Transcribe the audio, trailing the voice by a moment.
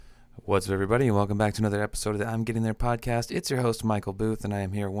What's up, everybody, and welcome back to another episode of the I'm Getting There podcast. It's your host, Michael Booth, and I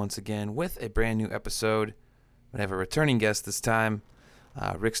am here once again with a brand new episode. I have a returning guest this time.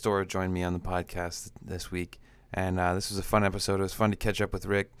 Rick Storer joined me on the podcast this week, and this was a fun episode. It was fun to catch up with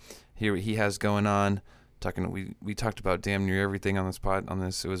Rick, hear what he has going on. We talked about damn near everything on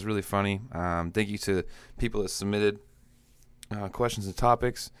this. It was really funny. Thank you to people that submitted questions and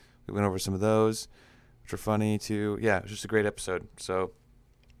topics. We went over some of those, which were funny too. Yeah, it was just a great episode. So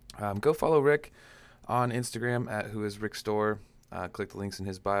go follow Rick on Instagram at whoisrickstore. Click the links in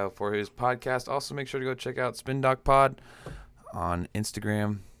his bio for his podcast. Also, make sure to go check out Spin Doc Pod on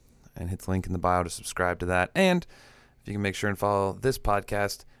Instagram and hit the link in the bio to subscribe to that. And if you can make sure and follow this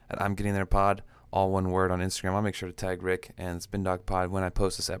podcast at I'm Getting There Pod, all one word, on Instagram. I'll make sure to tag Rick and Spin Doc Pod when I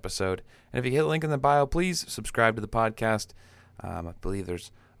post this episode. And if you hit the link in the bio, please subscribe to the podcast. I believe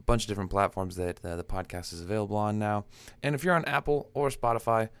there's a bunch of different platforms that the podcast is available on now. And if you're on Apple or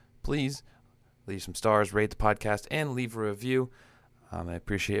Spotify, please leave some stars, rate the podcast, and leave a review. I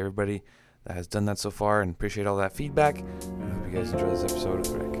appreciate everybody that has done that so far and appreciate all that feedback. I hope you guys enjoy this episode with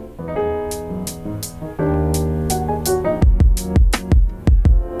Rick.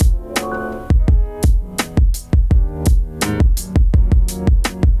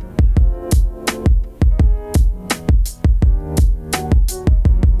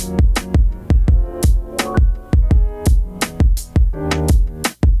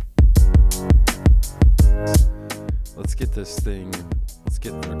 Let's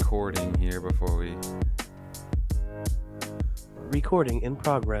get the recording here before we recording in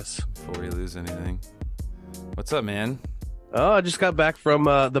progress. Before we lose anything. What's up, man? Oh, I just got back from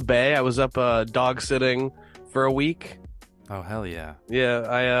the Bay. I was up dog sitting for a week. Oh, hell yeah. Yeah,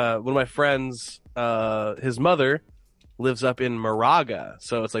 I one of my friends, his mother lives up in Moraga,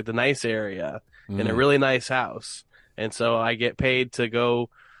 so it's like the nice area in a really nice house. And so I get paid to go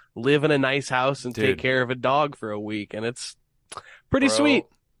live in a nice house and take care of a dog for a week, and it's pretty sweet.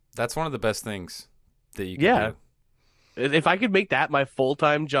 That's one of the best things that you can do. If I could make that my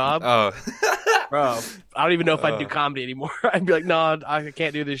full-time job, bro, I don't even know if I'd do comedy anymore. I'd be like, no, I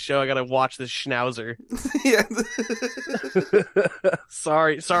can't do this show. I gotta watch this schnauzer. Yeah.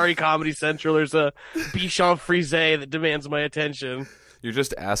 sorry, Comedy Central. There's a Bichon Frise that demands my attention. You're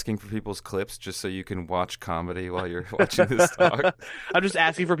just asking for people's clips just so you can watch comedy while you're watching this dog. I'm just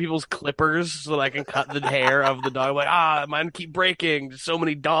asking for people's clippers so that I can cut the hair of the dog. Like, mine keep breaking. There's so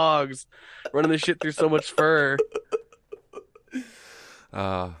many dogs running this shit through so much fur.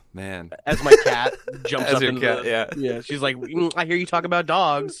 Man. As my cat jumps up into yeah. She's like, I hear you talk about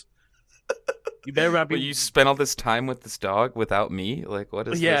dogs. You better not be. But you spent all this time with this dog without me? Like, what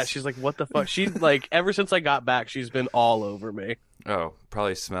is this? Yeah, she's like, what the fuck? She, like, ever since I got back, she's been all over me. Oh,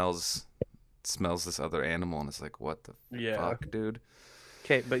 probably smells this other animal, and it's like, what the fuck, dude?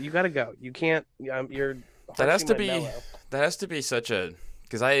 Okay, but you gotta go. You can't. You're. That has to be such a,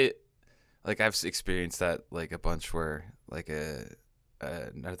 because I've experienced that like a bunch where like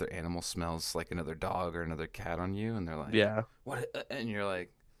another animal smells like another dog or another cat on you, and they're like, yeah, what? And you're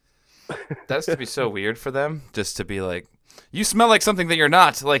like, that has to be so weird for them, just to be like, you smell like something that you're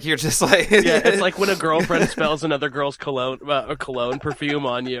not. Like, you're just like... Yeah, it's like when a girlfriend smells another girl's cologne perfume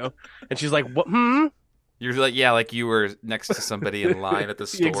on you, and she's like, what? You're like, yeah, like you were next to somebody in line at the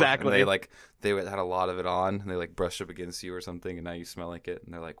store. Exactly. And they had a lot of it on, and they like brushed up against you or something, and now you smell like it,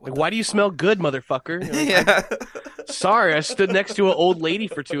 and they're like, why do you smell good, motherfucker? Like, yeah. Sorry, I stood next to an old lady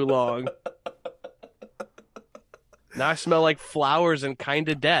for too long. Now I smell like flowers and kind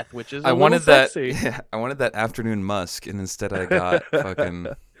of death, which is sexy. I wanted that afternoon musk, and instead I got fucking.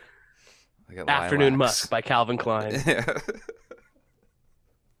 Afternoon lilacs. Musk by Calvin Klein. Yeah. What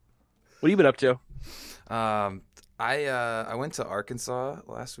have you been up to? I went to Arkansas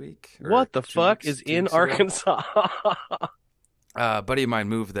last week. What the fuck is in Arkansas? A buddy of mine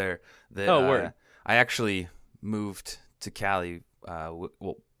moved there. Word. I actually moved to Cali.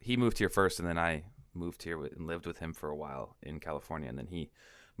 He moved here first, and then I moved here and lived with him for a while in California, and then he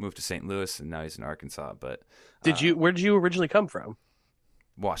moved to St. Louis, and now he's in Arkansas. But where did you originally come from?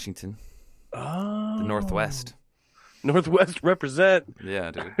 Washington. Oh, the Northwest represent.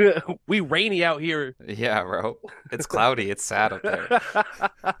 Yeah, dude. We rainy out here. Yeah, bro. It's cloudy. It's sad up there.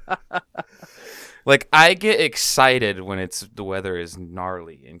 Like, I get excited when the weather is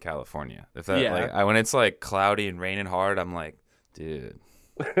gnarly in California. When it's like cloudy and raining hard, I'm like, dude.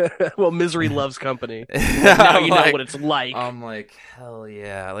 Well, misery loves company. Now you know what it's like. I'm like, hell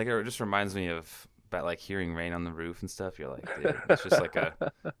yeah. Like, it just reminds me of about like hearing rain on the roof and stuff. You're like, dude, it's just like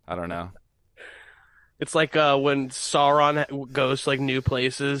I don't know. It's like when Sauron goes to like new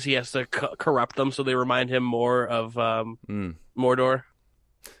places, he has to corrupt them so they remind him more of Mordor.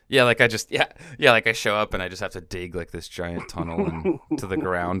 Yeah, like like I show up and I just have to dig like this giant tunnel into the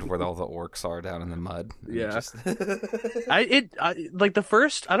ground where all the orcs are down in the mud. Yeah. I like the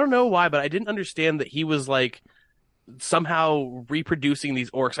first, I don't know why, but I didn't understand that he was like somehow reproducing these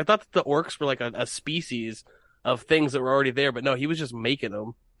orcs. I thought that the orcs were like a species of things that were already there, but no, he was just making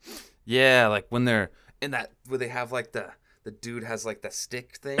them. Yeah, like when they're in that, where they have like the dude has like the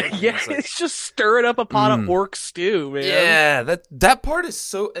stick thing. Yeah, like, it's just stirring up a pot of orc stew, man. Yeah, that part is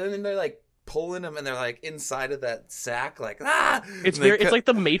so. And then they're like pulling them, and they're like inside of that sack, like It's it's like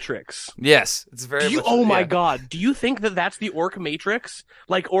the Matrix. Yes, it's very. Oh my god! Do you think that that's the orc Matrix?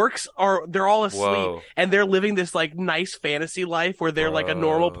 Like orcs they're all asleep. Whoa. And they're living this like nice fantasy life where they're like a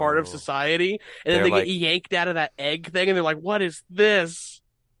normal part of society, and then they get yanked out of that egg thing, and they're like, "What is this?"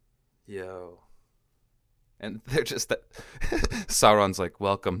 Yo. And they're just that. Sauron's like,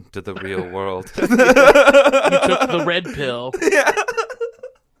 "Welcome to the real world." You took the red pill. Yeah.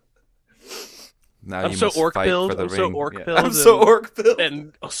 Now I'm so orc pilled. I'm so orc pilled. I'm so orc pilled.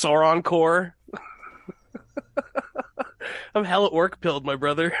 And Sauron core. I'm hella orc pilled, my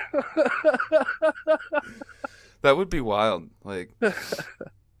brother. That would be wild. Like,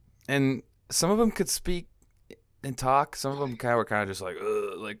 and some of them could speak and talk. Some of them were kind of just like,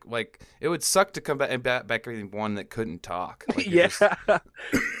 ugh, like it would suck to come back with one that couldn't talk. Like, yeah.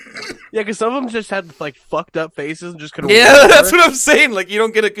 Yeah, because some of them just had like fucked up faces and just couldn't. Yeah, that's what I'm saying. Like, you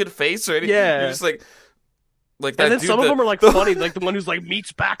don't get a good face or anything. Yeah, you're just like that. And then dude some of them are like funny, like the one who's like,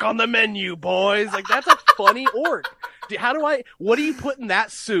 "Meat's back on the menu, boys." Like, that's a funny orc. What do you put in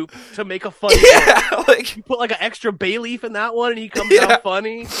that soup to make a funny orc? Like, you put like an extra bay leaf in that one, and he comes out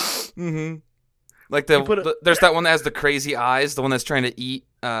funny. Mm-hmm. Like there's that one that has the crazy eyes, the one that's trying to eat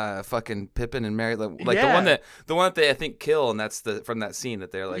fucking Pippin and Merry, like the one that they I think kill, and that's from that scene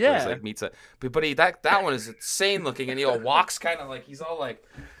that they're like, meets a, but that one is insane looking, and he all walks kind of like he's all like,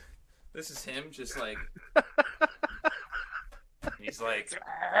 this is him just like, he's like,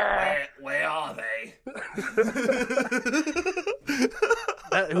 where are they?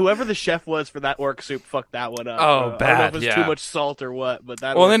 Whoever the chef was for that orc soup fucked that one up. Oh, bad. I don't know if it's too much salt or what, but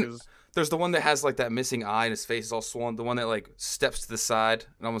that There's the one that has like that missing eye and his face is all swollen. The one that like steps to the side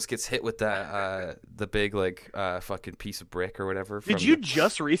and almost gets hit with that the big like fucking piece of brick or whatever. Did you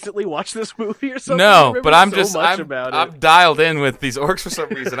just recently watch this movie or something? No, but I'm dialed in with these orcs for some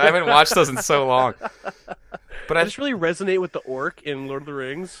reason. I haven't watched those in so long. But I just really resonate with the orc in Lord of the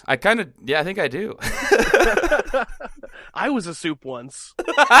Rings. I think I do. I was a soup once.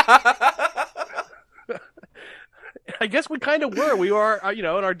 I guess we kind of were. We were, in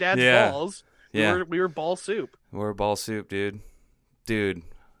our dad's balls. Yeah. We were ball soup. We're ball soup, dude. Dude,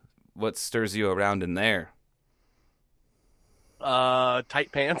 what stirs you around in there?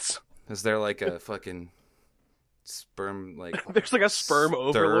 Tight pants. Is there like a fucking sperm, like... There's like a sperm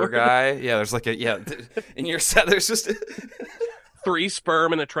overlord guy? Yeah, there's like in your set, there's just... 3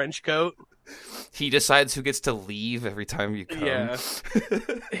 sperm in a trench coat. He decides who gets to leave every time you come. Yeah.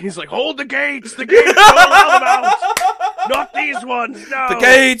 He's like, hold the gates! The gates! Don't allow them out! Not these ones! No! The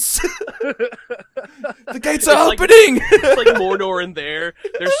gates! The gates are opening! It's like Mordor in there.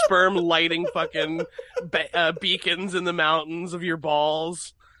 There's sperm lighting fucking beacons in the mountains of your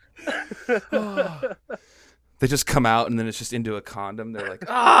balls. They just come out and then it's just into a condom. They're like,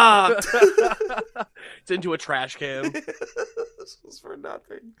 ah! It's into a trash can. This was for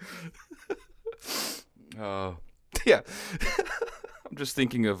nothing. Oh, yeah. I'm just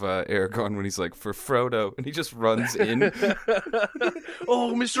thinking of Aragorn when he's like, for Frodo, and he just runs in.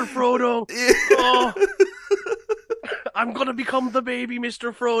 Oh, Mr. Frodo. Oh. I'm going to become the baby,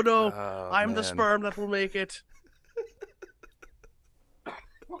 Mr. Frodo. Oh, I'm the sperm that will make it.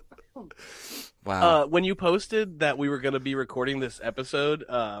 Wow. When you posted that we were going to be recording this episode,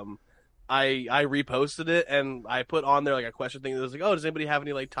 I reposted it and I put on there like a question thing that was like, oh, does anybody have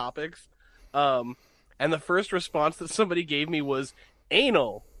any like topics? And the first response that somebody gave me was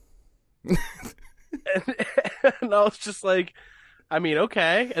anal. and I was just like, I mean,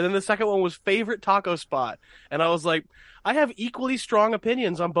 okay. And then the second one was favorite taco spot. And I was like, I have equally strong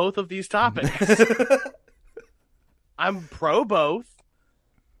opinions on both of these topics. I'm pro both.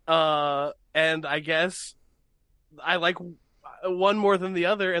 And I guess I like one more than the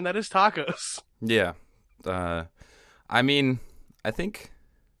other, and that is tacos. Yeah. I mean, I think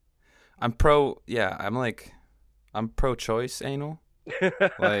I'm pro-choice anal.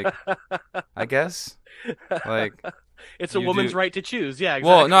 Like, I guess. Like, it's a woman's right to choose. Yeah, exactly.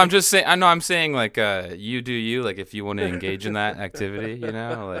 Well, no, I'm saying like you do you, like if you want to engage in that activity,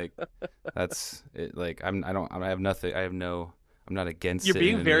 like that's it. Like I'm not against it. You're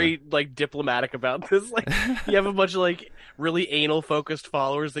being very like diplomatic about this. Like you have a bunch of like really anal focused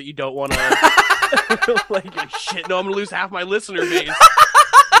followers that you don't want to like shit. No, I'm gonna lose half my listener base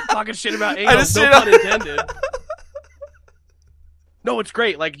talking shit about anal. No pun intended. No, it's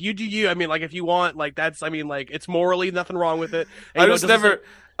great. Like you do you. I mean, like if you want, like that's. I mean, like it's morally nothing wrong with it. And,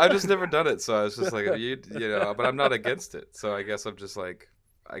 I've just never done it, so I was just like, you know, but I'm not against it. So I guess I'm just like,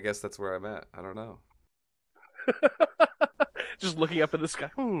 I guess that's where I'm at. I don't know. Just looking up in the sky.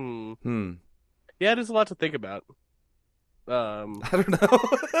 Yeah, there's a lot to think about. I don't know.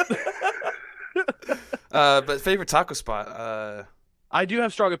 But favorite taco spot? I do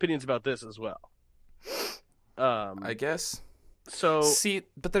have strong opinions about this as well. I guess. So see,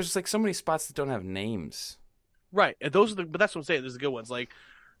 but there's like so many spots that don't have names. Right, and those are but that's what I'm saying. There's the good ones. Like,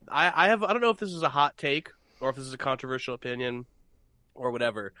 I don't know if this is a hot take or if this is a controversial opinion or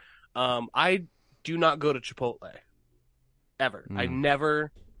whatever. I do not go to Chipotle ever.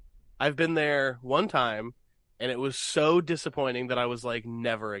 I've been there one time, and it was so disappointing that I was like,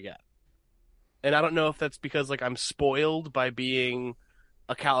 never again. And I don't know if that's because like I'm spoiled by being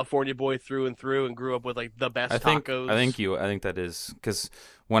a California boy through and through and grew up with like the best tacos. I think that is because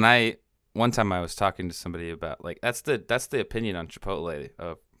one time I was talking to somebody about like that's the opinion on Chipotle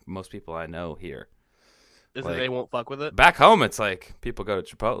of most people I know here. Is like, that they won't fuck with it? Back home, it's like people go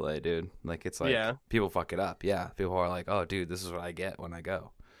to Chipotle, dude. Like it's like people fuck it up. Yeah, people are like, oh, dude, this is what I get when I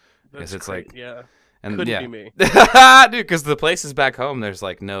go. Because it's like and couldn't be me, dude. Because the places back home, there's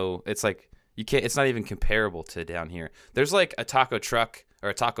like no. It's like you can't. It's not even comparable to down here. There's like a taco truck or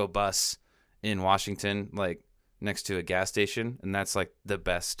a taco bus in Washington, like next to a gas station, and that's like the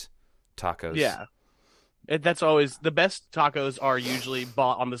best tacos. Yeah, that's always the best tacos are usually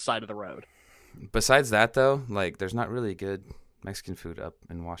bought on the side of the road. Besides that, though, like there's not really good Mexican food up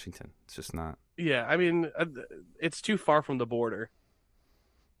in Washington. It's just not. Yeah, I mean, it's too far from the border.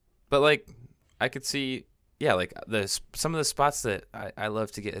 But like, I could see, yeah, like some of the spots that I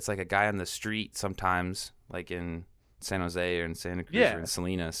love to get. It's like a guy on the street sometimes, like in San Jose or in Santa Cruz or in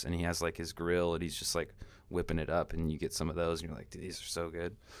Salinas, and he has like his grill and he's just like whipping it up, and you get some of those, and you're like, dude, these are so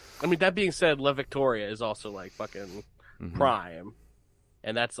good. I mean, that being said, La Victoria is also like fucking prime,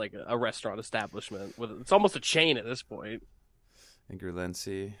 and that's like a restaurant establishment with it's almost a chain at this point. And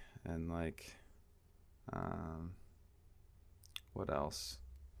Grulenci and like, what else?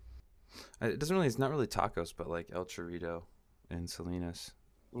 It's not really tacos, but like El Chorrito in Salinas.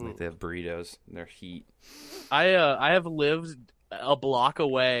 Like they have burritos and they're heat. I have lived a block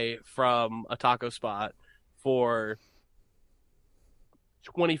away from a taco spot for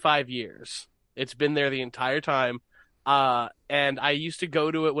 25 years. It's been there the entire time. And I used to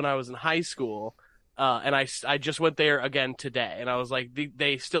go to it when I was in high school. And I just went there again today, and I was like,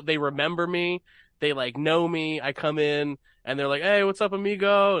 they remember me. They like know me. I come in and they're like, hey, what's up,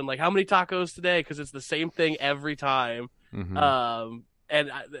 amigo? And like, how many tacos today? Cause it's the same thing every time.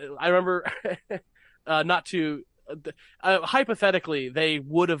 And I remember, not to, hypothetically, they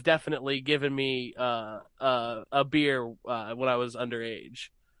would have definitely given me a beer when I was underage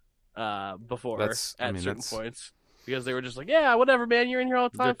before at certain points, because they were just like, yeah, whatever, man, you're in here all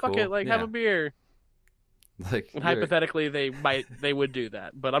the time, fuck it, like have a beer. Like, and hypothetically, they would do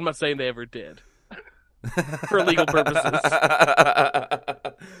that, but I'm not saying they ever did for legal purposes.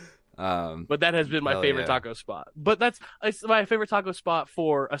 But that has been my favorite taco spot. But it's my favorite taco spot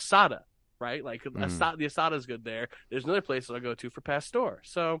for asada, right? Like the asada is good there. There's another place that I go to for pastor.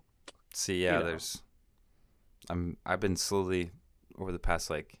 So, see, yeah, I've been slowly over the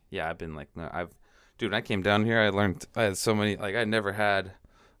past I've been like dude. When I came down here, I had so many I never had.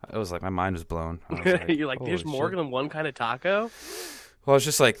 It was like my mind was blown. I was like, you're like, there's more than one kind of taco. Well, it's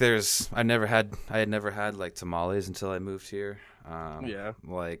just like I had never had like tamales until I moved here.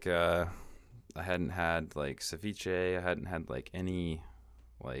 Like I hadn't had like ceviche. I hadn't had like any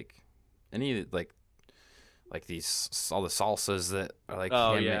these all the salsas that are like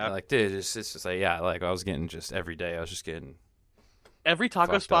like dude, it's just like like I was getting just every day. I was just getting every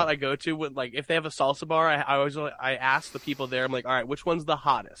taco spot I go to with like if they have a salsa bar, I always ask the people there. I'm like, all right, which one's the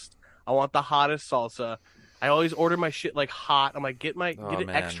hottest? I want the hottest salsa. I always order my shit like hot. I'm like, get it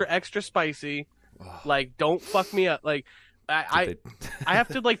extra spicy. Like, don't fuck me up. Like, I have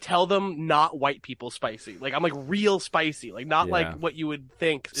to like tell them not white people spicy. Like, I'm like real spicy. Like, not like what you would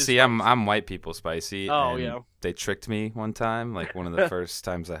think. See, I'm white people spicy. Oh yeah. They tricked me one time. Like one of the first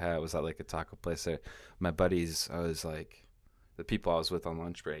times I had was at like a taco place. My buddies, I was like, the people I was with on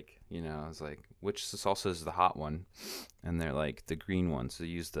lunch break, I was like, which salsa is the hot one? And they're like, the green one. So they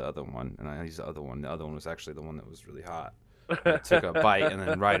used the other one, and I used the other one. The other one was actually the one that was really hot. I took a bite, and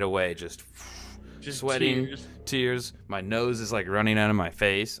then right away, just sweating, tears. My nose is like running out of my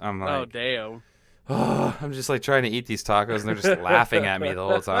face. I'm like, oh damn. I'm just like trying to eat these tacos and they're just laughing at me the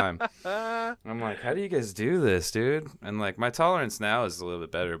whole time. I'm like, how do you guys do this, dude? And like my tolerance now is a little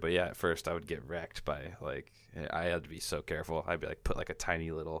bit better, but yeah, at first I would get wrecked by like I had to be so careful. I'd be like put like a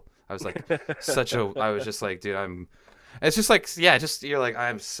tiny little. I was like I was just like, dude, it's just like, yeah, just you're like,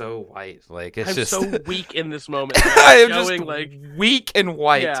 I'm so white. Like it's I'm just so weak in this moment. I am Showing, just like, weak and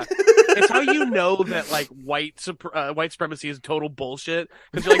white. Yeah. It's how you know that like white supremacy is total bullshit,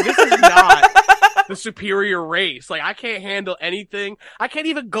 because you're like, this is not the superior race. Like, I can't handle anything. I can't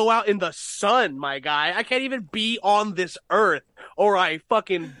even go out in the sun, my guy. I can't even be on this earth, or I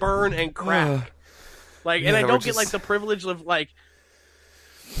fucking burn and crack. Like, and Yeah, I we're don't get just- like the privilege of like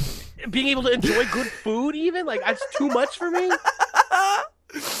being able to enjoy good food. Even like, that's too much for me.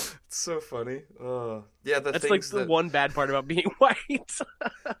 It's so funny. Yeah, That's like the one bad part about being white.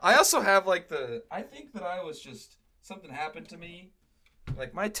 I also have like I think that I was just something happened to me.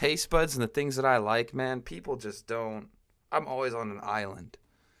 Like my taste buds and the things that I like, man, people just don't. I'm always on an island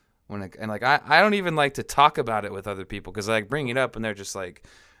I don't even like to talk about it with other people because I like bring it up and they're just like,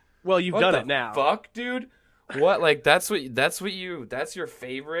 Well, you've what done the it now. fuck, dude? What? Like that's your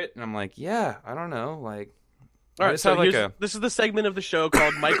favorite? And I'm like, yeah, I don't know, like. All I right, just so have like this is the segment of the show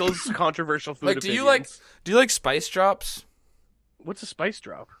called Michael's Controversial Food like, Opinions. do you like spice drops? What's a spice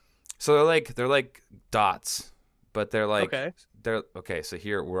drop? So they're like dots, but they're like Okay. they're okay. So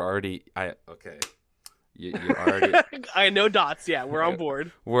here we're already you already I know dots. Yeah, we're on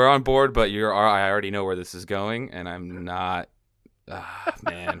board. we're on board, but I already know where this is going, and I'm not.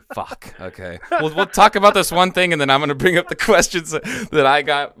 Man, fuck. Okay, we'll talk about this one thing, and then I'm gonna bring up the questions that I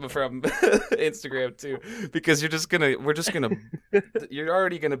got from Instagram too, because you're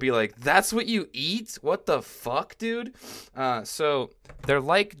already gonna be like, that's what you eat? What the fuck, dude? So they're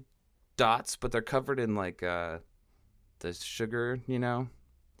like dots, but they're covered in like the sugar, kind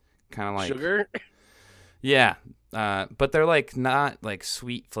of like Sugar? yeah. But they're like not like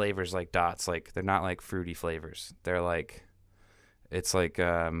sweet flavors like dots. Like they're not like fruity flavors. They're like. It's like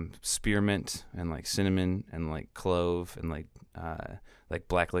spearmint and like cinnamon and like clove and like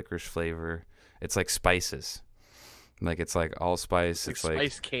black licorice flavor. It's like spices. Like it's like allspice. It's like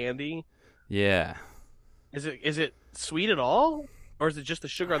spice candy? Yeah. Is it sweet at all? Or is it just the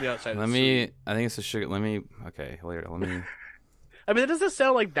sugar on the outside? I think it's the sugar. Okay, later. Let me. I mean, it doesn't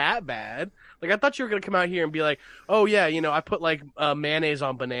sound like that bad. Like, I thought you were going to come out here and be like, oh, yeah, I put, like, mayonnaise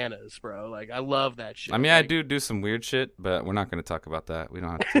on bananas, bro. Like, I love that shit. I mean, like, I do some weird shit, but we're not going to talk about that. We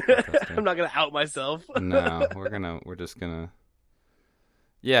don't have to talk about that today. I'm not going to out myself. No, we're just going to.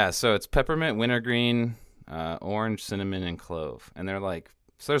 Yeah, so it's peppermint, wintergreen, orange, cinnamon, and clove. And they're like,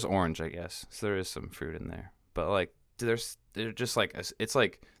 so there's orange, I guess. So there is some fruit in there. But, like, they're just like, it's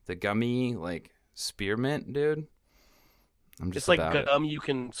like the gummy, like, spearmint, dude. I'm just It's like about gum you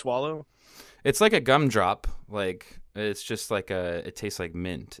can swallow? It's like a gumdrop. Like it's just like it tastes like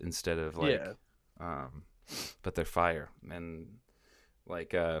mint instead of like but they're fire. And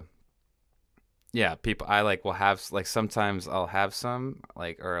like yeah, people I like will have like sometimes I'll have some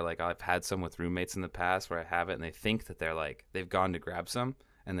like or like I've had some with roommates in the past where I have it and they think that they're like they've gone to grab some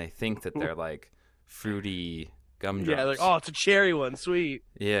and they think that they're like fruity gumdrops. Yeah, like, oh, it's a cherry one, sweet.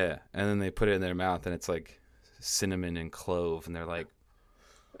 Yeah, and then they put it in their mouth and it's like cinnamon and clove and they're like,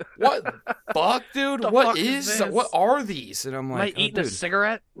 what fuck, dude? What is this? What are these? And I'm Am I like, eating a dude,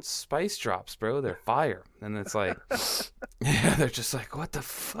 cigarette? spice drops, bro. They're fire. And it's like, yeah, they're just like, what the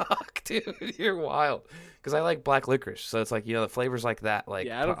fuck, dude? You're wild. Because I like black licorice, so it's like the flavors like that. Like,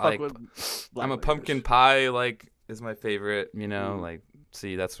 Yeah, I don't fuck like, with I'm a licorice. pumpkin pie. Like, is my favorite. Like,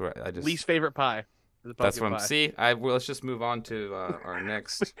 see, that's where I just Least favorite pie. is That's pumpkin what I'm. pie. See, let's just move on to our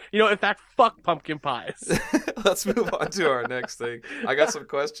next. In fact, fuck pumpkin pies. Let's move on to our next thing. I got some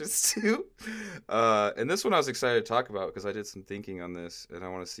questions too, and this one I was excited to talk about because I did some thinking on this, and I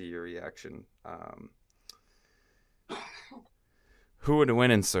want to see your reaction. Who would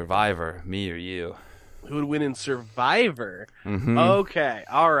win in Survivor, me or you? Who would win in Survivor? Mm-hmm. Okay,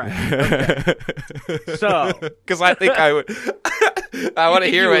 all right. Okay. So, because I think I would. I want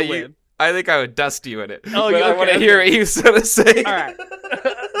to think hear you what would you. win. I think I would dust you in it. Oh, but I okay, want to okay. hear what you sort of say. All right.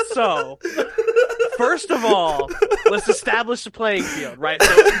 So, first of all, let's establish the playing field, right?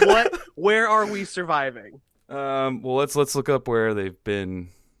 So, where are we surviving? Well, let's look up where they've been.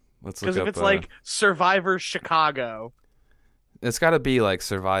 Let's look Because up. if it's like Survivor Chicago, it's got to be like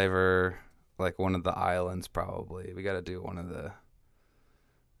Survivor, like one of the islands, probably. We got to do one of the.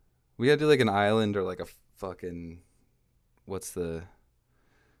 We got to do like an island or like a fucking. What's the?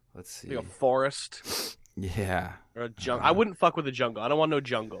 Let's see. like a forest Yeah. or a jungle. I wouldn't fuck with a jungle. I don't want no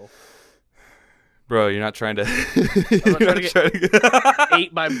jungle. Bro, you're not trying to. I'm not trying to get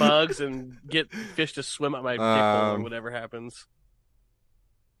ate by bugs and get fish to swim up my dick hole or whatever happens.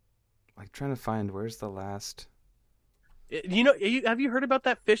 Like trying to find where's the last. You know, have you heard about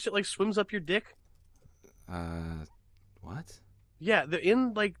that fish that like swims up your dick? What? Yeah, they're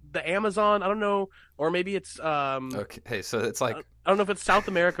in like the Amazon. I don't know, or maybe it's Okay, so it's like I don't know if it's South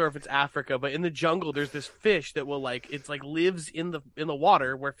America or if it's Africa, but in the jungle there's this fish that will like it's like lives in the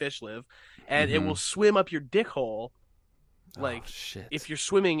water where fish live, and it will swim up your dick hole, like shit. if you're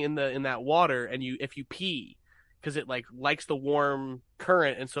swimming in that water and if you pee, because it like likes the warm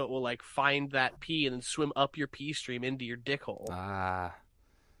current, and so it will like find that pee and then swim up your pee stream into your dick hole. I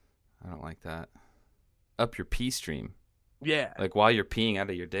don't like that. Up your pee stream. Yeah. Like while you're peeing out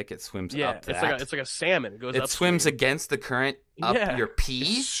of your dick, it swims up that. It's like a salmon. It goes It upstream. swims against the current up your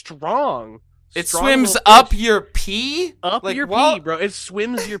pee? It's strong. It Strong swims little up fish. your pee? Up like, your while... pee, bro. It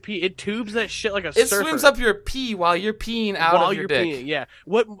swims your pee. It tubes that shit like a It surfer. swims up your pee while you're peeing out while of your you're dick. peeing, yeah.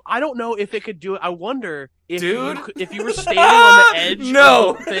 What I don't know if it could do it. I wonder if Dude. if you were standing on the edge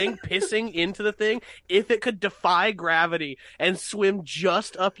No. of the thing, pissing into the thing, if it could defy gravity and swim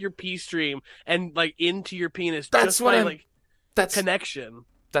just up your pee stream and like into your penis. That's just what by, I'm... like That's connection.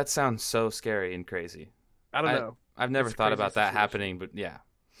 That sounds so scary and crazy. I don't know. I've never It's a thought crazy about that situation. happening, but yeah.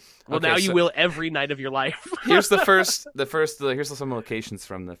 Well, Okay, now you so will every night of your life. here's here's some locations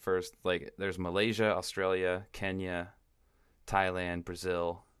from the first, like, there's Malaysia, Australia, Kenya, Thailand,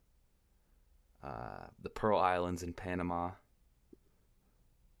 Brazil, the Pearl Islands in Panama.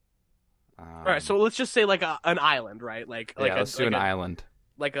 All right, so let's just say like an island, right? Like let's do an island.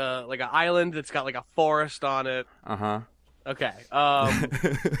 like an island that's got like a forest on it. Uh-huh. Okay.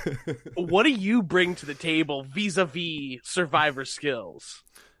 What do you bring to the table vis-a-vis survivor skills?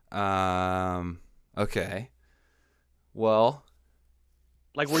 Okay. Well,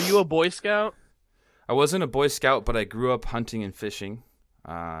 Like, were you a Boy Scout? I wasn't a Boy Scout, but I grew up hunting and fishing.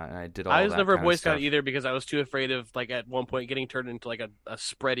 And I did all that. I was never a kind Boy of Scout stuff. either because I was too afraid of, like, at one point getting turned into, like, a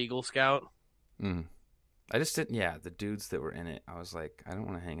spread eagle scout. I just didn't, the dudes that were in it, I was like, I don't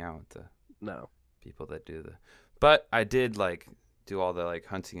want to hang out with the No. people that do the... But I did, like, do all the, like,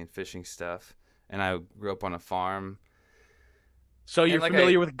 hunting and fishing stuff, and I grew up on a farm. So you're like,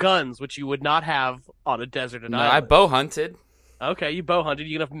 familiar with guns, which you would not have on a desert No, island. I bow hunted. Okay, you bow hunted.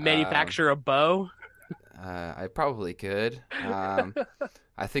 You gonna manufacture a bow? I probably could.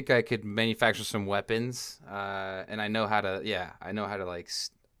 I think I could manufacture some weapons, and I know how to. Yeah, I know how to like.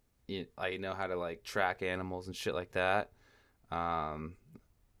 I know how to like track animals and shit like that,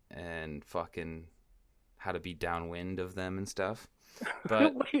 and fucking how to be downwind of them and stuff.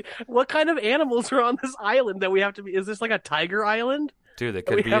 But Wait, what kind of animals are on this island that we have to be? Is this like a tiger island? dude, there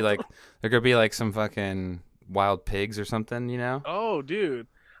could be like there could be like some fucking wild pigs or something, you know? Oh, dude.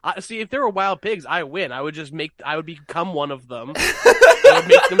 See, if there were wild pigs, I win. I would become one of them. I would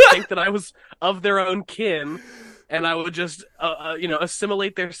make them think that I was of their own kin, and I would just,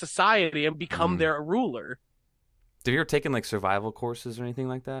 assimilate their society and become their ruler. Have you ever taken like survival courses or anything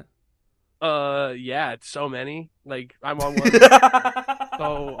like that? Yeah, it's so many. Like, I'm on one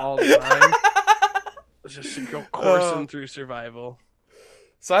so all the time. Just go coursing through survival.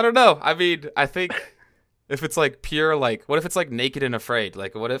 So I don't know. I mean, I think if it's like pure, like, what if it's like Naked and Afraid?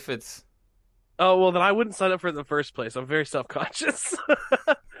 Like, what if it's... Oh, well, then I wouldn't sign up for it in the first place. I'm very self-conscious.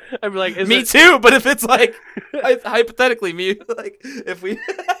 I'd be like, Me too, but if it's like, hypothetically, like, if we...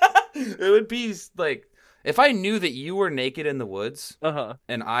 it would be like, if I knew that you were naked in the woods,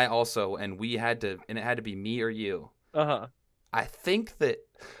 and I also, and it had to be me or you, I think that,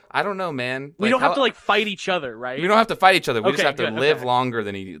 I don't know, man. We don't have to like fight each other, right? We don't have to fight each other. We just Okay, have to good, live okay. longer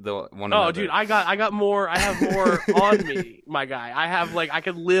than one another. Oh, dude, I have more on me, my guy. I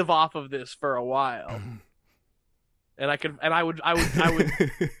could live off of this for a while. And I would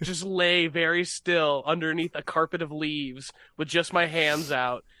just lay very still underneath a carpet of leaves with just my hands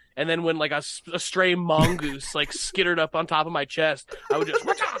out. And then when like a stray mongoose like skittered up on top of my chest, I would just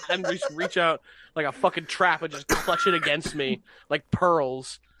reach out like a fucking trap and just clutch it against me like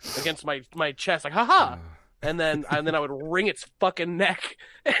pearls against my chest, like haha. And then I would wring its fucking neck,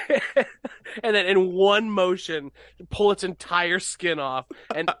 and then in one motion pull its entire skin off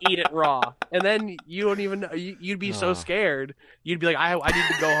and eat it raw. And then you don't even know, you'd be so scared, you'd be like, I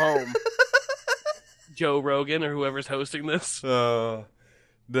need to go home. Joe Rogan or whoever's hosting this. No.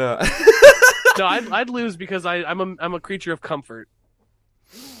 No, I'd lose because I'm a creature of comfort.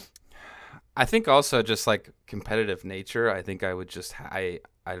 I think also just like competitive nature. I think I would just I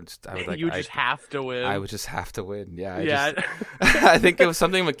would like You would just have to win. I would just have to win. Yeah. Yeah. I think it was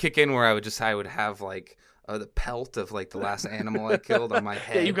something would kick in where I would have like the pelt of like the last animal I killed on my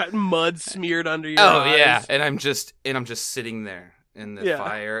head. Yeah, you've got mud smeared under your Oh eyes. yeah, and I'm just sitting there in the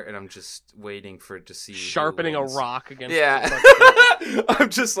fire, and I'm just waiting for it to see sharpening a rock against. Yeah, I'm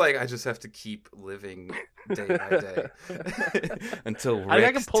just like, I just have to keep living day by day until Rick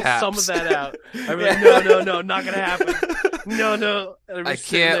I can pull taps. some of that out. I'm like, no, not gonna happen. No. I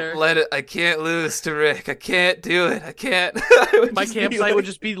can't let it. I can't lose to Rick. I can't do it. I can't. My campsite would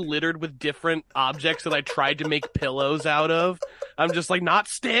just be littered with different objects that I tried to make pillows out of. I'm just like, not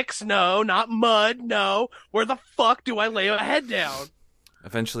sticks, no, not mud, no. Where the fuck do I lay my head down?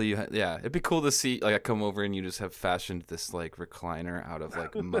 Eventually, it'd be cool to see. Like, I come over and you just have fashioned this like recliner out of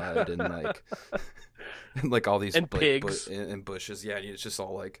like mud and like, and, like all these and pigs and bushes. Yeah, and it's just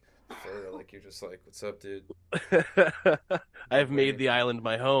all like, like you're just like, "What's up, dude?" I've made the island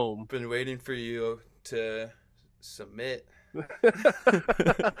my home. Been waiting for you to submit.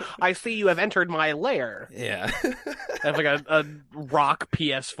 I see you have entered my lair. Yeah. I have like a rock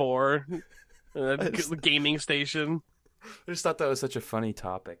PS4, gaming station. I just thought that was such a funny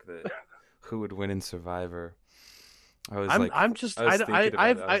topic, that who would win in Survivor. I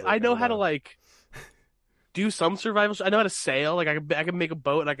know how to like do some survival. I know how to sail. Like I can make a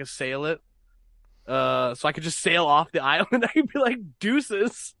boat and I can sail it. So I could just sail off the island. I could be like,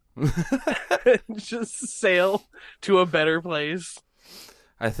 deuces. Just sail to a better place.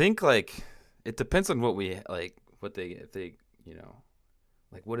 I think like it depends on what we like, if they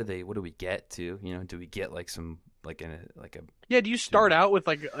like what do we get to, do we get like some like a do you start out with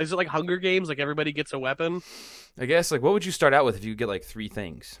like, is it like Hunger Games, like everybody gets a weapon? I guess, like what would you start out with if you get like 3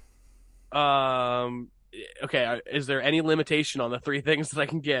 things? Okay, is there any limitation on the 3 things that I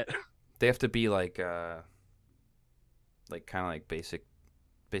can get? They have to be like kind of like basic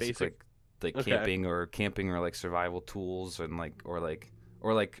like camping or like survival tools, and like or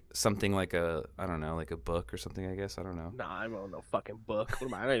like something like a, I don't know, like a book or something, I guess. I don't know. Nah, I don't know fucking book. What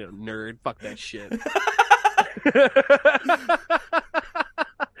am I? I ain't a nerd. Fuck that shit.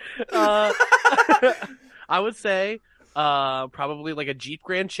 I would say probably like a Jeep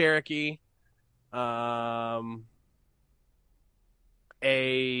Grand Cherokee, a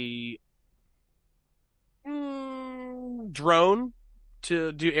drone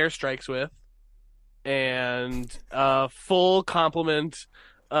to do airstrikes with, and a full complement,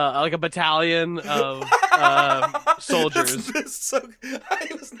 like a battalion of soldiers. I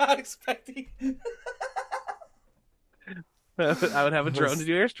was not expecting. I would have a drone to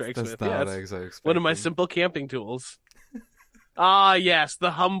do airstrikes with. Yes. One of my simple camping tools. Ah, yes,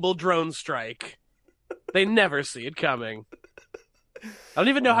 the humble drone strike. They never see it coming. I don't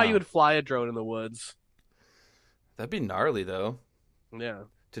even know how you would fly a drone in the woods. That'd be gnarly, though. Yeah.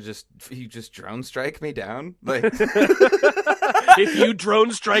 You just drone strike me down? Like if you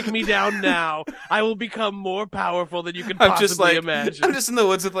drone strike me down now, I will become more powerful than you can possibly imagine. I'm just in the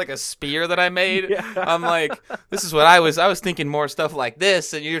woods with like a spear that I made. Yeah. I'm like, this is what I was thinking, more stuff like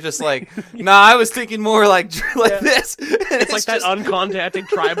this, and you're just like, nah, I was thinking more like this. It's like that uncontacted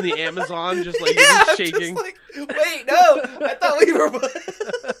tribe in the Amazon, just like you're shaking. Just like, wait, no, I thought we were.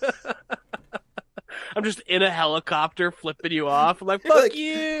 I'm just in a helicopter flipping you off. I'm like, fuck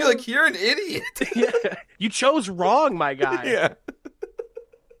you. You're like, you're an idiot. Yeah. You chose wrong, my guy. Yeah.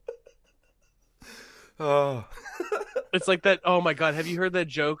 Oh. It's like that. Oh my god, have you heard that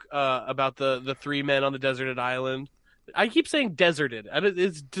joke about the 3 men on the deserted island? I keep saying deserted.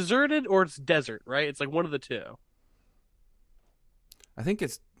 It's deserted or it's desert, right? It's like one of the two. I think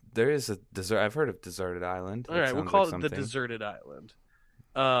there is a desert. I've heard of deserted island. All right, we'll call it the deserted island.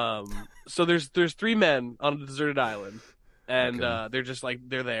 So there's 3 men on a deserted island, and they're just like,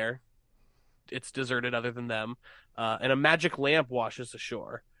 they're there. It's deserted other than them, and a magic lamp washes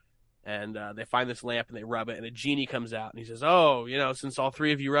ashore, and they find this lamp and they rub it, and a genie comes out and he says, "Oh, since all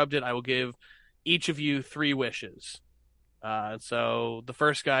 3 of you rubbed it, I will give each of you 3 wishes." And so the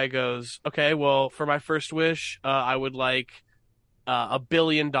first guy goes, "Okay, well, for my first wish, I would like $1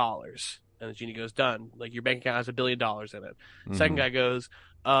 billion." And the genie goes, "Done. Like, your bank account has $1 billion in it." Mm-hmm. Second guy goes,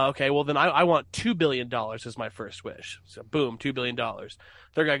 "Okay, well then I want $2 billion as my first wish." So boom, $2 billion.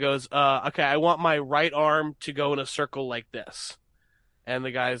 Third guy goes, "Okay, I want my right arm to go in a circle like this." And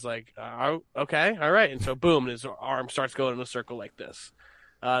the guy's like, "Oh, okay, all right." And so boom, his arm starts going in a circle like this.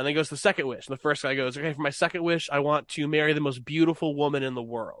 And then goes to the second wish. And the first guy goes, "Okay, for my second wish, I want to marry the most beautiful woman in the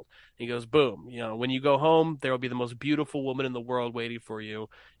world." And he goes, "Boom, when you go home, there will be the most beautiful woman in the world waiting for you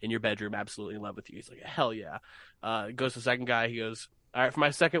in your bedroom, absolutely in love with you." He's like, "Hell yeah." Goes to the second guy. He goes, "All right, for my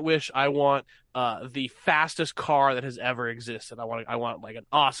second wish, I want the fastest car that has ever existed. I want like an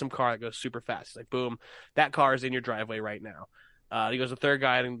awesome car that goes super fast." He's like, "Boom, that car is in your driveway right now." He goes the third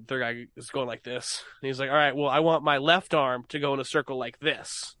guy, and the third guy is going like this. And he's like, all right, well, I want my left arm to go in a circle like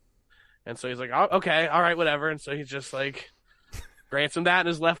this. And so he's like, oh, okay, all right, whatever. And so he's just like, grants him that, and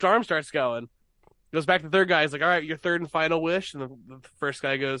his left arm starts going. Goes back to the third guy. He's like, all right, your third and final wish. And the first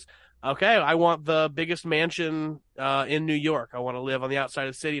guy goes, okay, I want the biggest mansion in New York. I want to live on the outside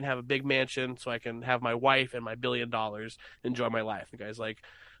of the city and have a big mansion so I can have my wife and my $1 billion, enjoy my life. The guy's like,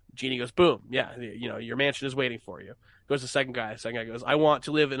 Genie goes, boom, yeah, your mansion is waiting for you. Goes the second guy. Second guy goes, I want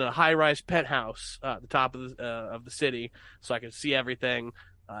to live in a high-rise penthouse at the top of the city so I can see everything,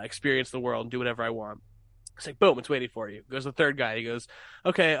 experience the world, and do whatever I want. It's like, boom, it's waiting for you. Goes the third guy. He goes,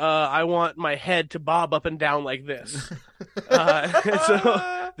 okay, I want my head to bob up and down like this.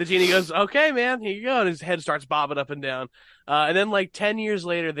 So the Genie goes, okay, man, here you go. And his head starts bobbing up and down. And then like 10 years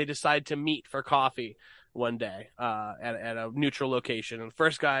later, they decide to meet for coffee one day at a neutral location. And the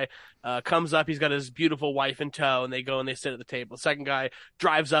first guy comes up. He's got his beautiful wife in tow, and they go and they sit at the table. The second guy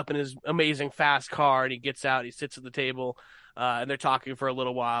drives up in his amazing fast car, and he gets out. He sits at the table. And they're talking for a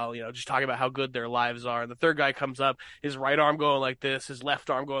little while, just talking about how good their lives are. And the third guy comes up, his right arm going like this, his left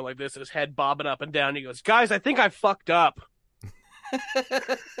arm going like this, and his head bobbing up and down. And he goes, guys, I think I fucked up.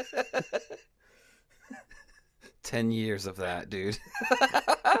 10 years of that, dude.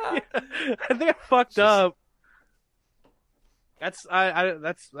 I think I fucked up. That's a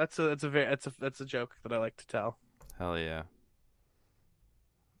joke that I like to tell. Hell yeah.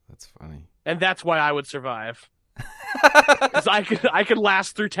 That's funny. And that's why I would survive. Because I could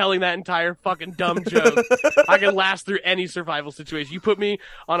last through telling that entire fucking dumb joke. I can last through any survival situation. You put me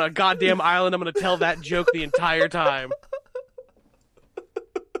on a goddamn island, I'm gonna tell that joke the entire time.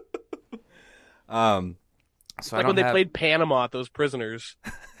 So like when they played Panama at those prisoners.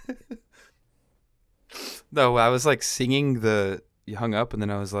 No, I was like singing you hung up, and then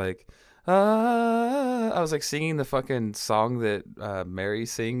I was like singing the fucking song that Mary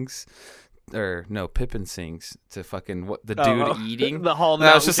sings. Or no, Pippin sings to fucking what the dude eating. The Hall.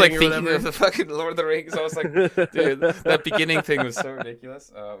 I was just like thinking of the fucking Lord of the Rings. I was like, dude, that beginning thing was so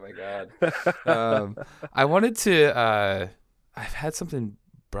ridiculous. Oh my god. I wanted to. I've had something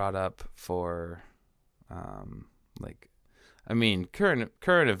brought up for, current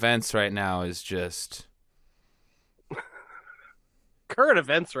events right now is just current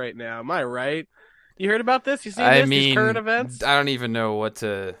events right now. Am I right? You heard about this? You seen this? These current events? I don't even know what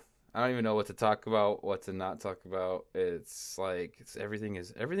to talk about, what to not talk about. It's like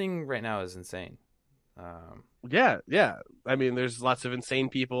everything right now is insane. Yeah. I mean, there's lots of insane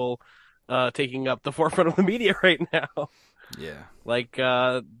people taking up the forefront of the media right now. Yeah. Like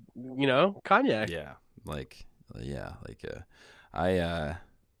Kanye. Yeah.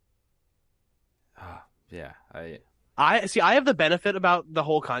 I have the benefit about the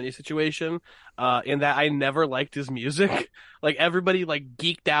whole Kanye situation, in that I never liked his music. Like everybody like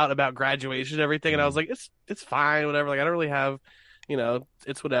geeked out about Graduation and everything, and I was like, it's fine, whatever. Like I don't really have,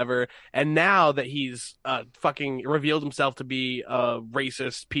 it's whatever. And now that he's fucking revealed himself to be a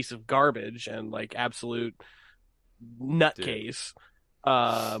racist piece of garbage and like absolute nutcase,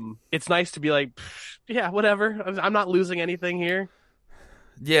 it's nice to be like, yeah, whatever. I'm not losing anything here.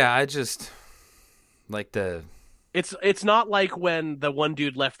 Yeah, I just like the. It's not like when the one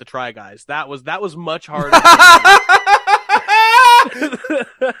dude left the Try Guys. That was much harder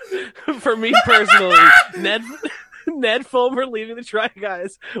for me personally. Ned Fulmer leaving the Try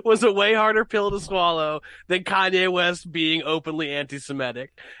Guys was a way harder pill to swallow than Kanye West being openly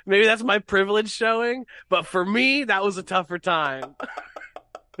anti-Semitic. Maybe that's my privilege showing, but for me, that was a tougher time.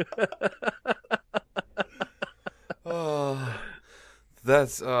 Oh man,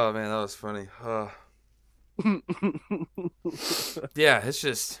 that was funny. Yeah, it's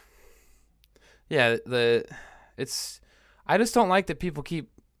just, yeah, I just don't like that people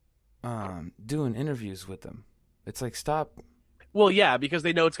keep doing interviews with them. It's like, stop. Well, yeah, because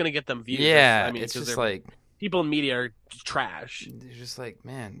they know it's going to get them views. Yeah, I mean, it's just like people in media are trash. They're just like,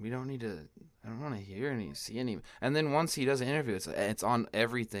 man, we don't need to. I don't want to hear any, see any. And then once he does an interview, it's on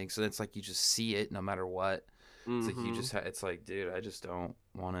everything, so it's like you just see it no matter what. It's like you just it's like, dude, I just don't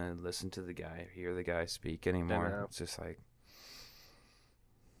want to listen to the guy, hear the guy speak anymore. It's just like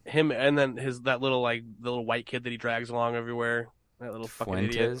him, and then that little white kid that he drags along everywhere. That little fucking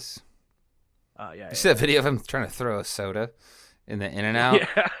idiot. Yeah. You see that video of him trying to throw a soda in the In-N-Out?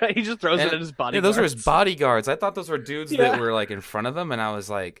 Yeah, he just throws it at his bodyguards. Yeah, those were his bodyguards. I thought those were dudes that were like in front of him, and I was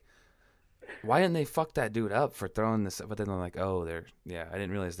like, why didn't they fuck that dude up for throwing this? But then they're like, oh, I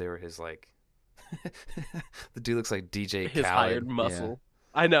didn't realize they were his like. The dude looks like DJ his Khaled. Hired muscle.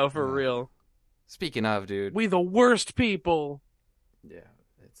 Yeah. I know, for real. Speaking of, dude, we the worst people. Yeah,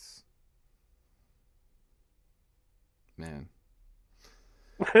 it's man.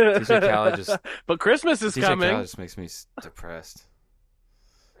 DJ Khaled just But Christmas is DJ coming. Khaled just makes me depressed.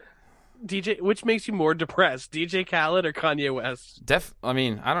 Which makes you more depressed, DJ Khaled or Kanye West? I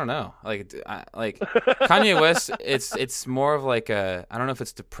mean, I don't know. Like Kanye West, it's more of like a, I don't know if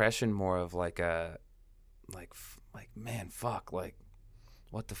it's depression, more of like a, like man, fuck, like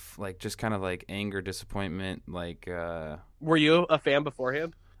what the like just kind of like anger, disappointment, like Were you a fan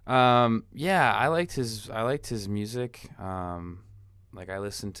beforehand? yeah, I liked his music. Like I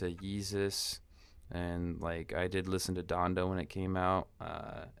listened to Yeezus, and like I did listen to Donda when it came out,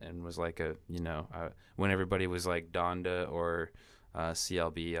 and was like when everybody was like Donda or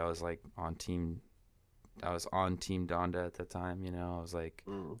CLB, I was on team Donda at the time. I was like,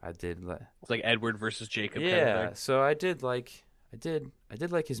 I did. It's like Edward versus Jacob. Yeah, kind of thing. so I did like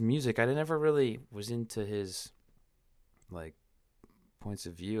his music. I never really was into his like points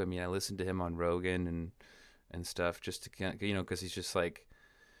of view. I mean, I listened to him on Rogan and stuff just to because he's just like,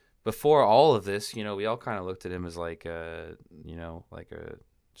 before all of this, we all kind of looked at him as like just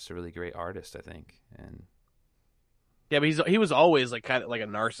a really great artist, I think. And yeah, but he was always like kind of like a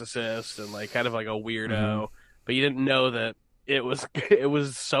narcissist and like kind of like a weirdo, but you didn't know that it was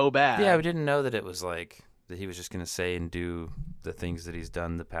so bad. Yeah, we didn't know that it was like that he was just gonna say and do the things that he's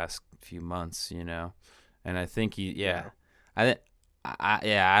done the past few months, And I think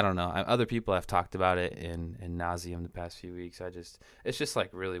I don't know. Other people have talked about it in nauseum the past few weeks. It's just like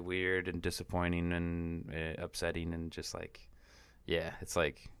really weird and disappointing and upsetting and just like, yeah, it's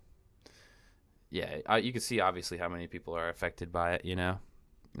like, yeah, you can see obviously how many people are affected by it,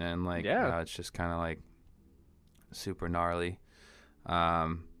 and like, it's just kind of like super gnarly.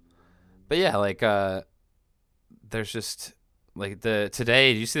 But yeah, like, there's just like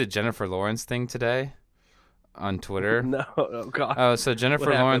today, did you see the Jennifer Lawrence thing today? On Twitter. No, oh god. Oh, so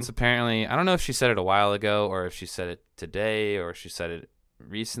Jennifer Lawrence apparently, I don't know if she said it a while ago or if she said it today or she said it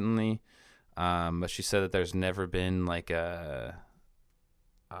recently, but she said that there's never been like a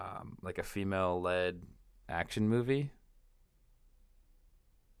female-led action movie.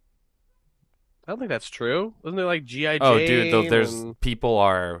 I don't think that's true. Wasn't there like G.I. Jane? Oh, dude, there's people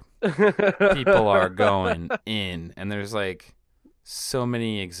are going in, and there's like so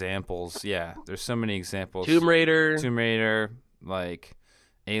many examples. Yeah, there's so many examples. Tomb Raider, like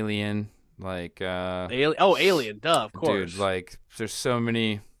Alien, like Alien, duh, of course. Dude, like there's so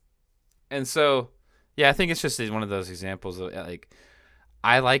many. And so, yeah, I think it's just one of those examples of like,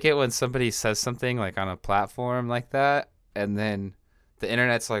 I like it when somebody says something like on a platform like that, and then the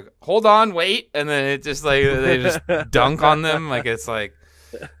internet's like, hold on, wait, and then it just like they just dunk on them, like it's like,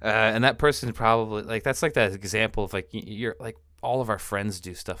 and that person probably like, that's like that example of like, you're like, all of our friends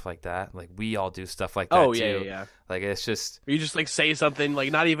do stuff like that. Like we all do stuff like that too. Oh yeah. Like it's just, you just like say something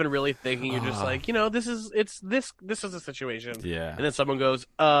like not even really thinking. You're just like, this is a situation. Yeah. And then someone goes,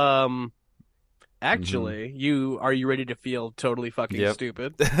 actually, are you ready to feel totally fucking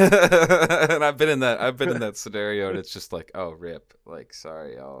stupid? And I've been in that scenario, and it's just like, oh, rip. Like,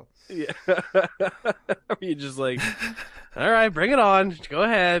 sorry, y'all. Yeah. You just like, all right, bring it on. Go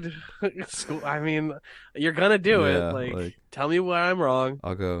ahead. I mean, you're gonna do it. Like, tell me why I'm wrong.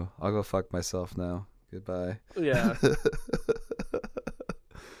 I'll go fuck myself now. Goodbye. Yeah.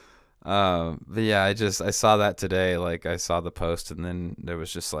 But yeah, I saw that today. Like I saw the post, and then there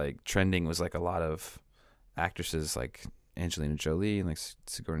was just like trending was like a lot of actresses like Angelina Jolie and like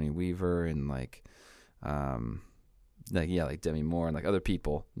Sigourney Weaver and like Demi Moore and like other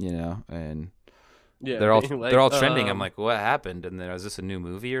people, and yeah, they're all trending. I'm like, what happened? And then was this a new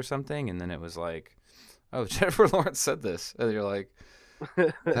movie or something? And then it was like, oh, Jennifer Lawrence said this, and you're like,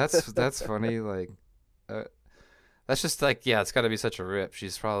 that's funny. Like, that's just like, yeah, it's got to be such a rip.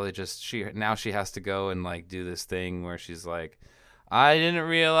 She's probably just she has to go and like do this thing where she's like, I didn't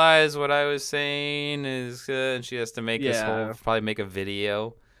realize what I was saying is good, and she has to make this whole probably make a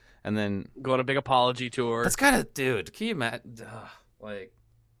video, and then go on a big apology tour. That's kind of, dude. Can you imagine? Like,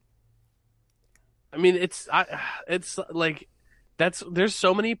 I mean, it's like there's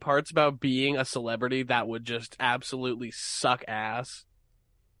so many parts about being a celebrity that would just absolutely suck ass.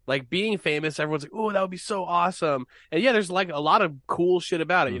 Like being famous, everyone's like, "Oh, that would be so awesome!" And yeah, there's like a lot of cool shit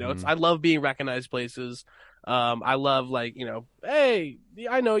about it. I love being recognized places. I love like, hey,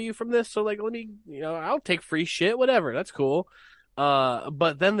 I know you from this, so like let me, I'll take free shit, whatever. That's cool.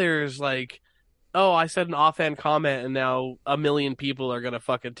 But then there's like, oh, I said an offhand comment, and now a million people are gonna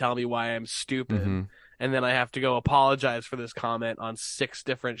fucking tell me why I'm stupid, and then I have to go apologize for this comment on 6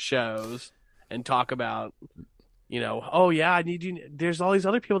 different shows and talk about. oh yeah, I need you. There's all these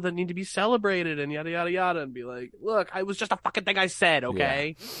other people that need to be celebrated and yada yada yada, and be like, look, I was just a fucking thing I said,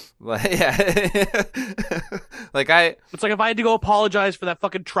 okay? Yeah. Like I It's like if I had to go apologize for that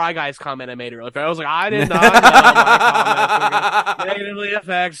fucking Try Guys comment I made earlier. I was like, I did not know my comments were gonna negatively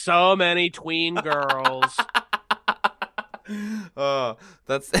affect so many tween girls. Oh,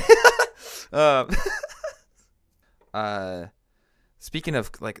 that's uh speaking of,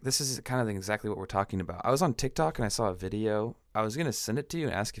 like, this is kind of exactly what we're talking about. I was on TikTok and I saw a video. I was gonna send it to you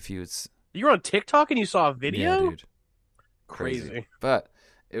and ask if you would. You were on TikTok and you saw a video? Yeah, dude. Crazy. But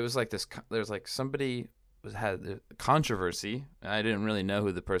it was like this. There's like somebody had a controversy. I didn't really know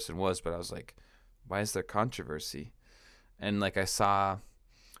who the person was, but I was like, why is there controversy? And like I saw,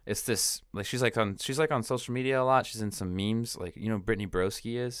 it's this, like she's like on social media a lot. She's in some memes, like, you know, Brittany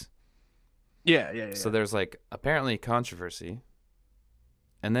Broski is. Yeah. So there's like apparently controversy.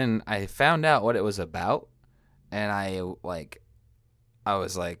 And then I found out what it was about, and I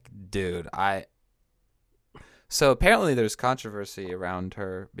was like, dude, So apparently there's controversy around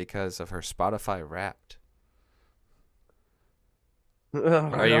her because of her Spotify Wrapped.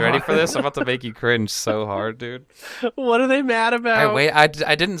 Are you ready for this? I'm about to make you cringe so hard, dude. What are they mad about? I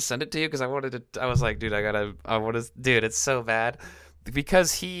didn't send it to you because I was like, dude, dude, it's so bad.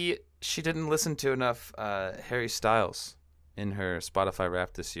 Because she didn't listen to enough Harry Styles in her Spotify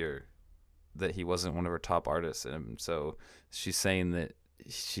Wrapped this year, that he wasn't one of her top artists, and so she's saying that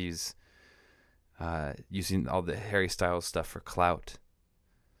she's using all the Harry Styles stuff for clout.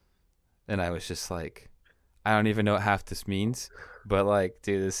 And I was just like, I don't even know what half this means, but like,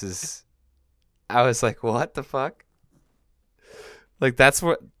 dude, I was like, what the fuck? Like, that's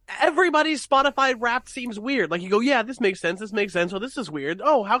what everybody's Spotify Wrapped seems weird. Like, you go, yeah, this makes sense. Oh, this is weird.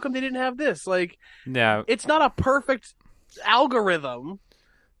 Oh, how come they didn't have this? Like, yeah, it's not a perfect algorithm.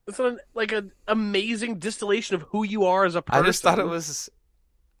 It's not like an amazing distillation of who you are as a person. I just thought it was.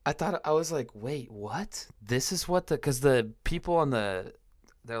 I was like, wait, what? This is what because the people on they're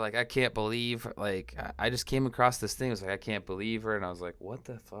like, I can't believe, like, I just came across this thing. It was like, I can't believe her. And I was like, what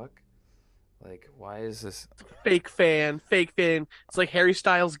the fuck? Like, why is this? Fake fan. It's like Harry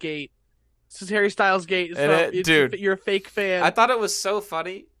Styles Gate. This is Harry Styles Gate. Dude, you're a fake fan. I thought it was so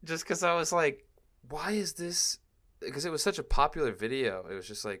funny just because I was like, why is this? Because it was such a popular video. It was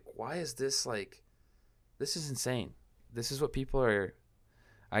just like, why is this, like, this is insane. This is what people are.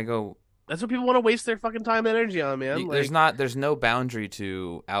 I go. That's what people want to waste their fucking time and energy on, man. There's no boundary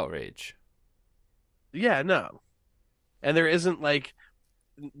to outrage. Yeah, no. And there isn't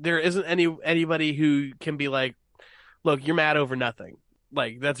anybody who can be like, look, you're mad over nothing.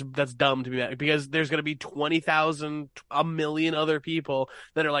 Like, that's dumb to be mad, because there's going to be 20,000, a million other people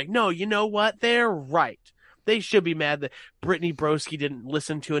that are like, no, you know what? They're right. They should be mad that Brittany Broski didn't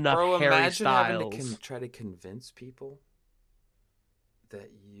listen to enough Harry Styles. Imagine having to try to convince people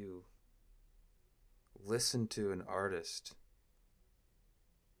that you listen to an artist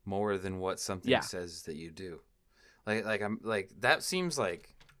more than what something says that you do. Like I'm like, that seems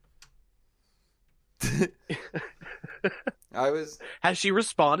like Has she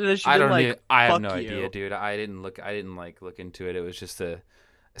responded? Has she I been don't like, need, I have no you? idea, dude. I didn't look into it. It was just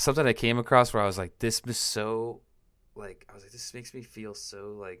something I came across where I was like, this was so, like, I was like, this makes me feel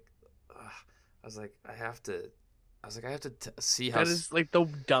so, like, I was like, I have to see how. That is like the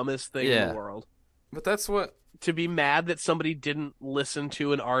dumbest thing in the world. But that's what, to be mad that somebody didn't listen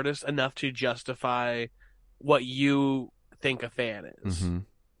to an artist enough to justify what you think a fan is. Mm-hmm.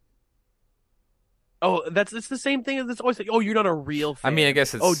 Oh, it's the same thing. It's always like, oh, you're not a real fan. I mean, I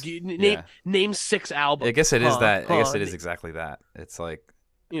guess it's. Oh, do you name 6 albums? I guess it is that. I guess it is exactly that. It's like,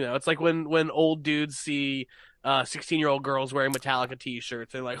 it's like when old dudes see 16-year-old girls wearing Metallica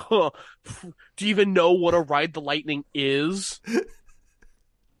t-shirts. They're like, huh, do you even know what a Ride the Lightning is?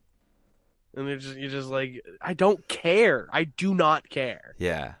 And you're just like, I don't care. I do not care.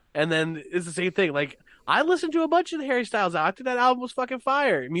 Yeah. And then it's the same thing. Like, I listened to a bunch of the Harry Styles. I think that album was fucking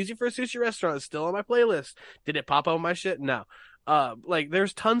fire. Music for a Sushi Restaurant is still on my playlist. Did it pop up on my shit? No. Like,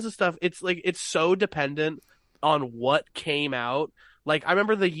 there's tons of stuff. It's like, it's so dependent on what came out. Like, I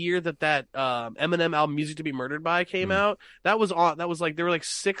remember the year that Eminem album Music to Be Murdered By came out. That was like, there were like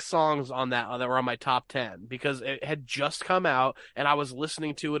 6 songs on that were on my top 10 because it had just come out and I was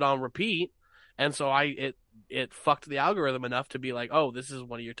listening to it on repeat. And so it fucked the algorithm enough to be like, oh, this is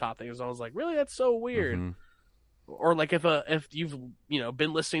one of your top things. And I was like, really? That's so weird. Mm-hmm. Or like if you've,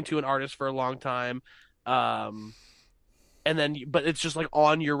 been listening to an artist for a long time, and then, but it's just like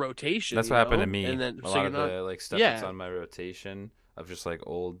on your rotation. That's what happened to me. And then a lot of the like stuff that's on my rotation of just like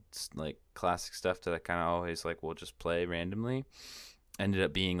old, like classic stuff that I kind of always like will just play randomly ended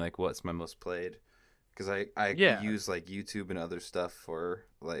up being like what's my most played. because I Yeah. use like YouTube and other stuff for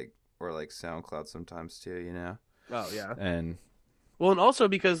like or like SoundCloud sometimes too, you know. Oh yeah. And Well, and also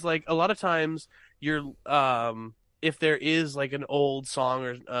because like a lot of times you're if there is like an old song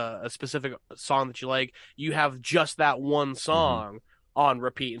or a specific song that you like, you have just that one mhm, song on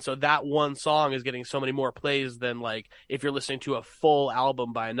repeat, and so that one song is getting so many more plays than like if you're listening to a full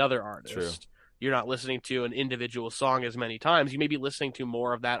album by another true. artist. You're not listening to an individual song as many times. You may be listening to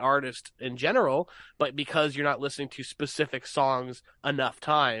more of that artist in general, but because you're not listening to specific songs enough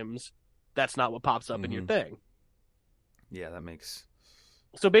times, that's not what pops up in your Hmm. thing. Yeah, that makes.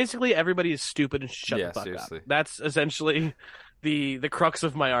 So basically, everybody is stupid and should shut Yeah, the fuck seriously. up. That's essentially the crux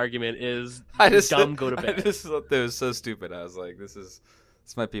of my argument. Is I you're just dumb, go to I bed. just thought that was so stupid. I was like, this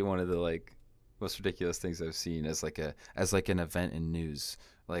might be one of the like most ridiculous things I've seen as like an event in news,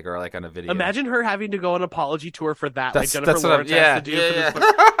 like or like on a video. Imagine her having to go on an apology tour for that, like Jennifer That's what Lawrence yeah, has to do yeah, for yeah.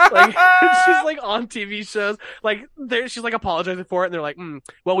 this. Like she's like on TV shows, like she's like apologizing for it, and they're like,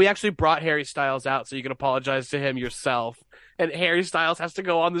 "Well, we actually brought Harry Styles out, so you can apologize to him yourself." And Harry Styles has to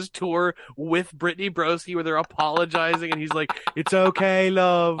go on this tour with Brittany Broski, where they're apologizing, and he's like, "It's okay,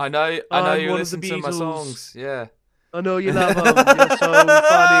 love. I know I'm you one of the listen to my Beatles. songs. Yeah. I know you love them. You're so funny.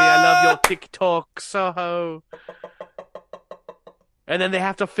 I love your TikTok, Soho." And then they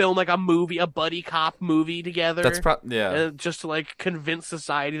have to film like a movie, a buddy cop movie together. That's yeah. And just to like convince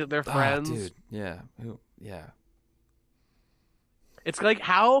society that they're Oh, friends. dude. Yeah. Yeah. It's like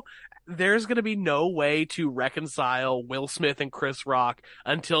how there's going to be no way to reconcile Will Smith and Chris Rock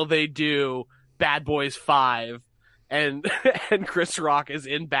until they do Bad Boys 5 and and Chris Rock is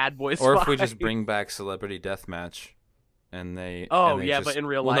in Bad Boys Or 5. if we just bring back Celebrity Deathmatch, and they Oh, and they yeah, just, but in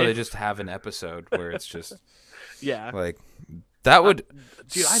real well, life. no, they just have an episode where it's just Yeah. like that would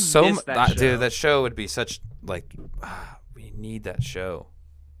Dude, I so miss that show. dude, that show would be such like we need that show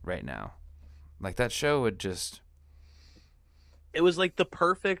right now. Like that show would just It was like the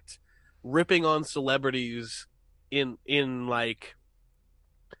perfect ripping on celebrities in like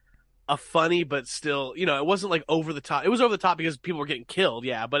a funny but still, it wasn't like over the top. It was over the top because people were getting killed,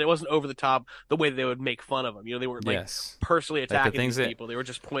 yeah, but it wasn't over the top the way they would make fun of them. They weren't like yes. personally attacking things these that- people. They were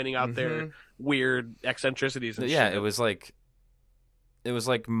just pointing out their Mhm. weird eccentricities and Yeah, shit. it was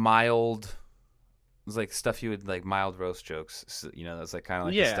like mild. It was like stuff you would like mild roast jokes. So, that's like kind of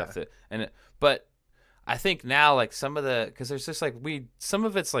like the Yeah. stuff but I think now like some of because there's just like some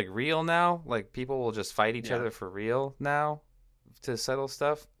of it's like real now. Like people will just fight each Yeah. other for real now to settle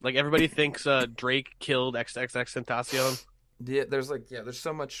stuff. Like everybody thinks Drake killed XXX Yeah, there's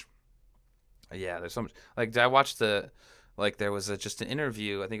so much. Yeah, there's so much. Like I watched there was just an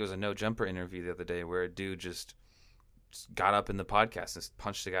interview. I think it was a No Jumper interview the other day where a dude just got up in the podcast and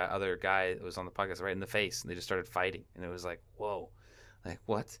punched the other guy that was on the podcast right in the face, and they just started fighting, and it was like, whoa, like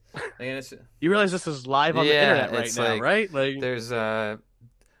what? You realize this is live on the Yeah, internet right it's now, like- right? Like There's I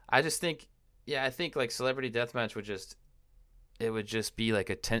just think I think like Celebrity Deathmatch would just be like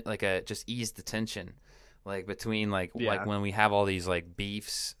just ease the tension like between like Yeah. when we have all these like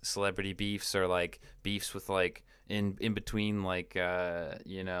beefs, celebrity beefs, or like beefs with like in between like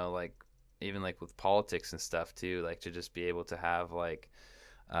like even like with politics and stuff too, like to just be able to have like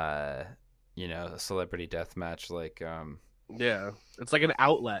a celebrity deathmatch like yeah, it's like an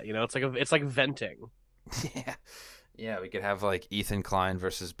outlet, it's like venting. Yeah, we could have like Ethan Klein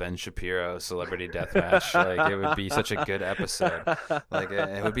versus Ben Shapiro celebrity deathmatch. Like it would be such a good episode. Like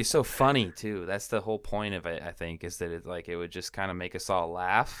it would be so funny too. That's the whole point of it, I think, is that it would just kind of make us all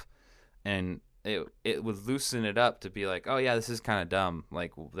laugh, and it would loosen it up to be like, oh yeah, this is kind of dumb.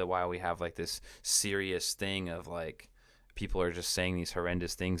 Like why we have like this serious thing of like people are just saying these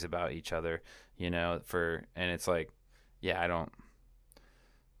horrendous things about each other, and it's like, yeah,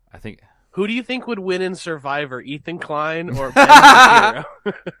 I think. Who do you think would win in Survivor, Ethan Klein or Ben Shapiro?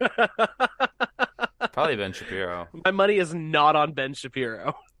 Probably Ben Shapiro. My money is not on Ben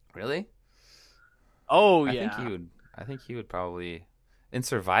Shapiro. Really? Oh I yeah. think he would probably in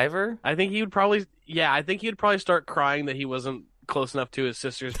Survivor. I think he would probably start crying that he wasn't close enough to his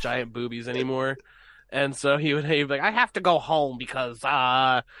sister's giant boobies anymore. And so he'd be like, I have to go home because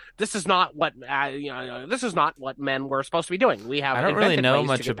this is not what this is not what men were supposed to be doing. We have I don't really invented know ways to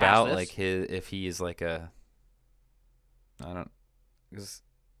much get past about this." like if he's like I don't, cause,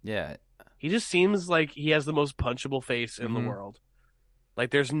 yeah, He just seems like he has the most punchable face in the Mhm. world.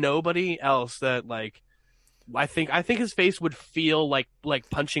 Like there's nobody else that like I think his face would feel like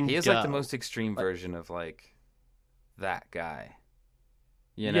punching he is dough. like the most extreme version of like that guy.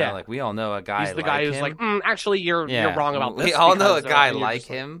 Yeah. Like we all know a guy. He's the like guy who's him. like, "Actually, you're wrong about this." We all know a because, guy and you're like just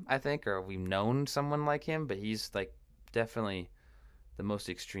him, I think, or we've known someone like him, but he's like definitely the most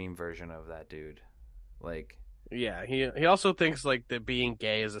extreme version of that dude. Like, Yeah, he also thinks like that being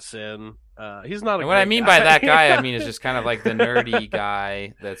gay is a sin. He's not a and what I great mean guy. by that guy, I mean is just kind of like the nerdy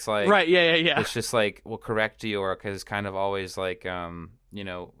guy that's like, Right, yeah. it's just like will correct you, or is kind of always like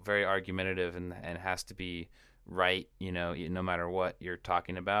very argumentative and has to be right, no matter what you're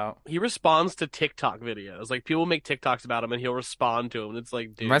talking about. He responds to TikTok videos. Like people make TikToks about him and he'll respond to him. And it's like,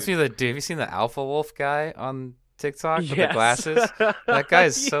 dude. Reminds me of the dude. Have you seen the Alpha Wolf guy on TikTok with the Yes. glasses? That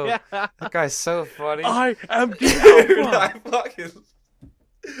guy's so Yeah. that guy's so funny. I am the Dude, alpha.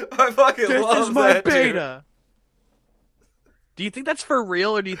 I fucking This love is my that dude. beta. Do you think that's for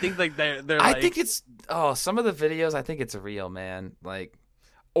real, or do you think like they're I like? think it's some of the videos. I think it's real, man. Like,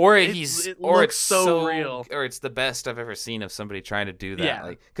 or It it's looks so real. or it's the best I've ever seen of somebody trying to do that. Yeah.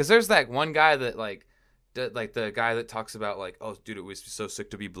 Like, because there's that one guy that like the guy that talks about like, oh, dude, it was so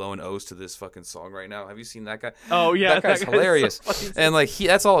sick to be blowing O's to this fucking song right now. Have you seen that guy? Oh yeah, that guy's hilarious. so funny. And like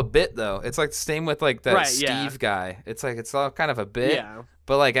that's all a bit though. It's like the same with like that Right, Steve yeah. guy. It's like it's all kind of a bit. Yeah.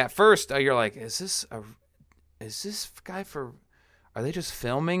 But like at first you're like, is this guy for? Are they just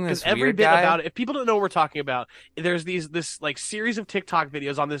filming this Because every weird bit guy? about it, if people don't know what we're talking about, there's this like series of TikTok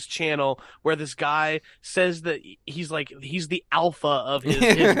videos on this channel where this guy says that he's the alpha of his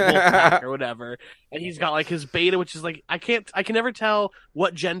wolf pack or whatever, and he's got like his beta, which is like I can never tell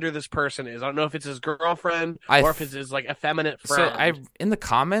what gender this person is. I don't know if it's his girlfriend or if it's his like effeminate friend. So in the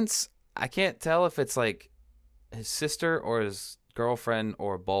comments, I can't tell if it's like his sister or his girlfriend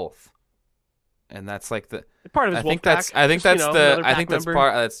or both. And that's like the part of his I think wolf that's pack, I think just, that's another I pack think that's member.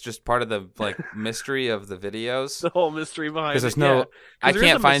 part that's just part of the like mystery of the videos. The whole mystery behind Because it. there's no yeah. I 'Cause there is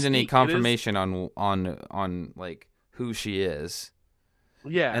can't a find mystique. any It is- confirmation on like who she is.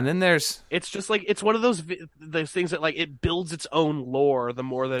 Yeah, And then there's it's just like it's one of those things that like it builds its own lore the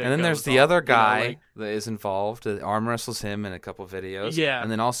more that. and then there's the other guy that is involved that arm wrestles him in a couple videos. Yeah. And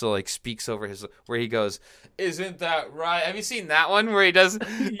then also like speaks over his where he goes, "Isn't that right?" Have you seen that one where he does?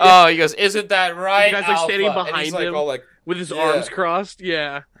 Oh, he goes, "Isn't that right?" The guy's, like, standing Alpha?" And behind he's, like, him. all like, with his Yeah. arms crossed.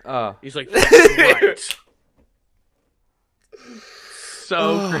 Yeah, "Oh." he's like, that's right. So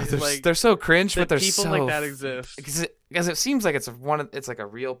Oh, crazy, they're so cringe, that but they're people so like that exist. because it seems like it's like a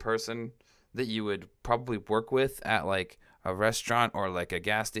real person that you would probably work with at like a restaurant or like a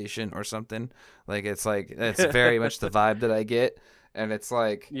gas station or something. Like it's very much the vibe that I get, and it's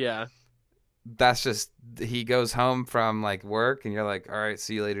like Yeah, that's just he goes home from like work, and you're like, all right,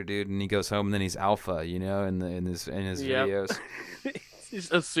 see you later, dude. And he goes home, and then he's alpha, in his Yep. videos. he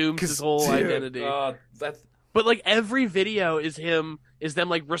just assumes his 'Cause, whole dude, identity. That's But like every video is them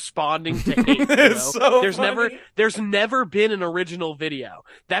like responding to hate. You know? It's so there's funny. there's never been an original video.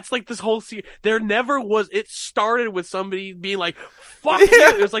 That's like this whole there never was. It started with somebody being like, "Fuck you."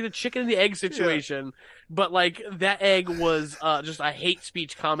 It was like the chicken and the egg situation. But like that egg was just a hate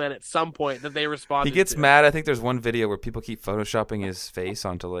speech comment at some point that they responded. He gets to. mad. I think there's one video where people keep photoshopping his face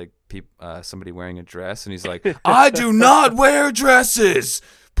onto like somebody wearing a dress, and he's like, "I do not wear dresses.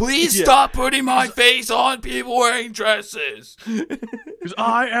 Please Yeah. stop putting my face on people wearing dresses." Because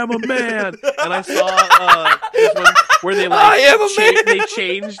I am a man, and I saw this one where they like I am a man. they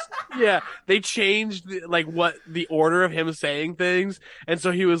changed, they changed like what the order of him saying things, and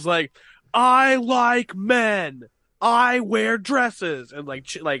so he was like, "I like men, I wear dresses," and like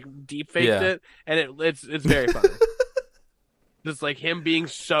deep faked Yeah. it, and it's very funny. Just like him being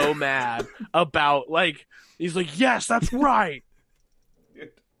so mad about like he's like, "Yes, that's right."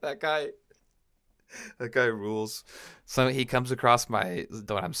 That guy rules. So he comes across when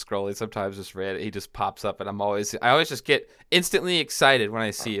I'm scrolling sometimes just Reddit, he just pops up, and I always just get instantly excited when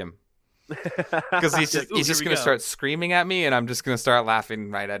I see him. Because he's just gonna start screaming at me, and I'm just gonna start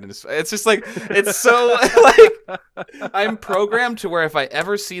laughing right at him. It's just like it's so like I'm programmed to where if I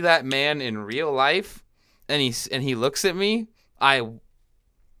ever see that man in real life, and he looks at me, I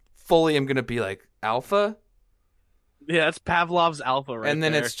fully am gonna be like alpha. Yeah, that's Pavlov's alpha right And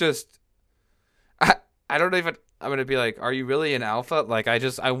then there. it's just I don't even I'm gonna be like, are you really an alpha? Like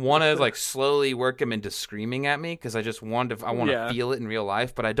I want to like slowly work him into screaming at me because I want to Yeah. feel it in real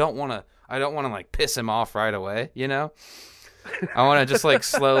life, but I don't want to like piss him off right away, I want to just like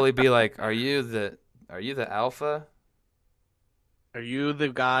slowly be like, are you the alpha? Are you the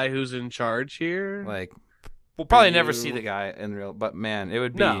guy who's in charge here? Like we'll probably Are never you- see the guy in real, but man, it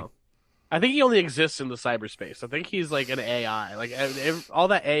would be No. I think he only exists in the cyberspace. I think he's like an AI. Like all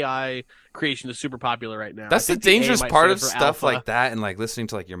that AI creation is super popular right now. That's I the think A dangerous might part stand of for stuff alpha. like that, and like listening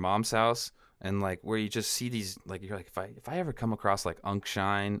to like your mom's house, and like where you just see these like you're like if I ever come across like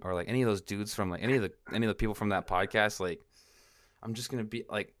Unkshine or like any of those dudes from like any of the people from that podcast, like I'm just gonna be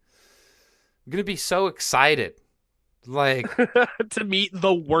like so excited Like to meet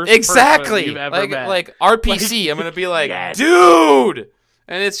the worst exactly person you've ever met. like RPC. I'm gonna be like, yes. dude,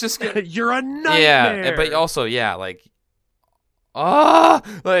 and it's just you're a nightmare. yeah, but also like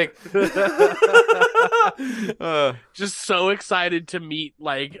like just so excited to meet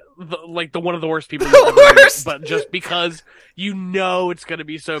like the one of the worst people the worst, but just because you know it's gonna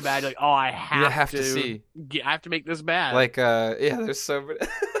be so bad, like I have to see. I have to make this bad. Like yeah, there's so many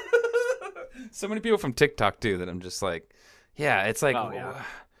so many people from TikTok too that I'm just like, yeah, it's like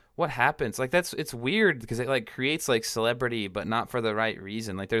what happens? Like it's weird because it like creates like celebrity but not for the right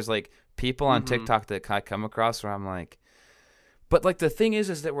reason. Like there's like people on TikTok that I come across where I'm like, but like the thing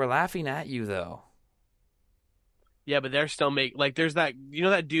is that we're laughing at you though. Yeah, but they're still like there's that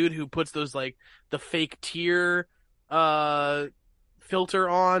that dude who puts those like the fake tear filter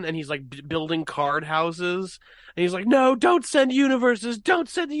on and he's like building card houses and he's like, no, don't send universes, don't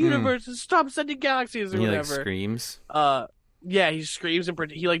send the universes, stop sending galaxies or and he whatever. Like screams. Yeah, he screams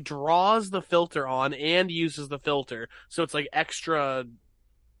and he like draws the filter on and uses the filter, so it's like extra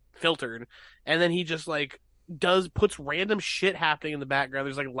filtered, and then he just like puts random shit happening in the background.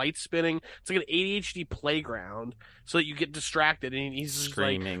 There's like lights spinning. It's like an ADHD playground, so that you get distracted. And he's just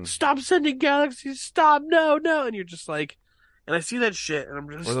screaming, like, "Stop sending galaxies! Stop! No, no!" And you're just like, and I see that shit, and I'm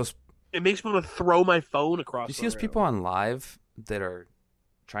just. It makes me want to throw my phone across. You see those people on live that are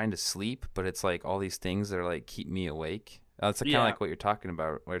trying to sleep, but it's like all these things that are like keep me awake. It's like, kind of like what you're talking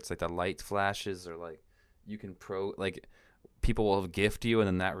about, where it's like the light flashes, or like you can like people will gift you, and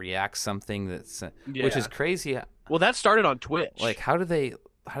then that reacts something that's which is crazy. Well, that started on Twitch. Like, how does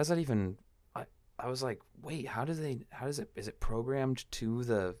that even? I was like, wait, is it programmed to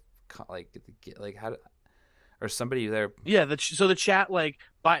the like how? Or somebody there? Yeah, so the chat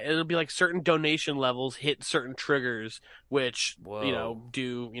it'll be like certain donation levels hit certain triggers, which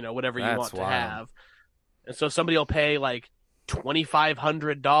do whatever you want to have. And so somebody will pay like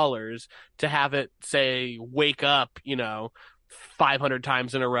 $2,500 to have it say wake up, 500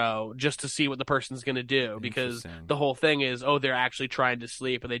 times in a row just to see what the person's going to do, because the whole thing is, they're actually trying to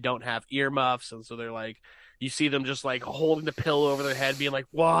sleep and they don't have earmuffs, and so they're like, you see them just like holding the pillow over their head being like,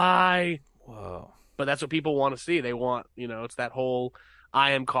 why? Whoa. But that's what people want to see. They want, it's that whole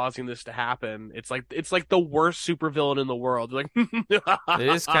I am causing this to happen. It's like the worst supervillain in the world. Like it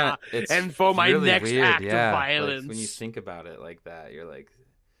is kind of, and for my really next weird, act of violence. Like, when you think about it like that, you're like,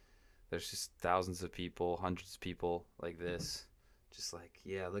 there's just thousands of people, hundreds of people like this, just like,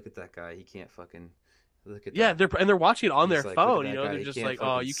 yeah, look at that guy. He can't fucking look at. Yeah, that. they're watching it on their like, phone. They're just like,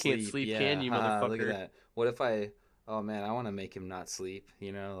 oh, you can't sleep, can you, motherfucker? Look at that. What if oh man, I want to make him not sleep.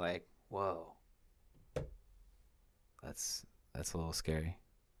 Like, whoa. That's a little scary.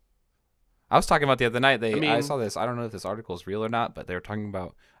 I was talking about the other night. I saw this. I don't know if this article is real or not, but they were talking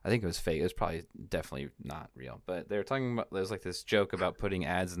about. I think it was fake. It was probably definitely not real. But they were talking about. There's like this joke about putting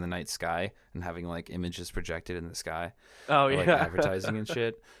ads in the night sky and having like images projected in the sky. Oh or, yeah, like advertising and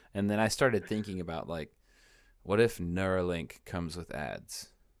shit. And then I started thinking about like, what if Neuralink comes with ads?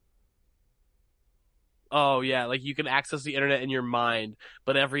 Oh yeah, like you can access the internet in your mind,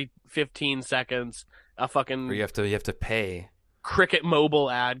 but every 15 seconds, a fucking or you have to pay. Cricket Mobile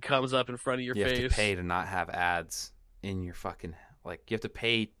ad comes up in front of your face. You have to pay to not have ads in your fucking you have to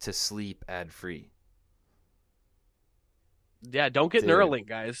pay to sleep ad free. Yeah, don't get Neuralink,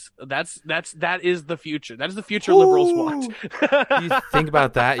 guys. That is the future. That is the future liberals want. You think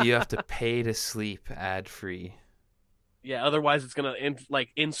about that, you have to pay to sleep ad free. Yeah, otherwise it's gonna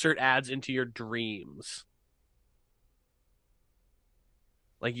insert ads into your dreams.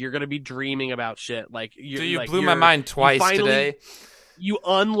 Like you're gonna be dreaming about shit. Like you blew my mind twice today. You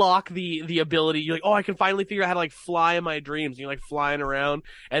unlock the ability. You're like, oh, I can finally figure out how to like fly in my dreams. And you're like flying around,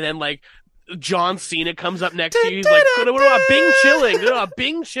 and then like John Cena comes up next to you. He's like, Bing chilling,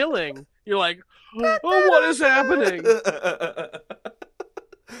 Bing chilling. You're like, oh, what is happening?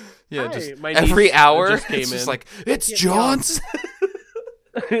 Yeah, hi, just every hour just it's just like, it's John's.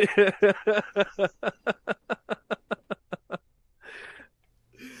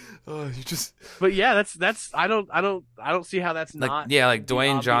 Oh, you just. But yeah, that's. I don't see how that's not. Yeah, like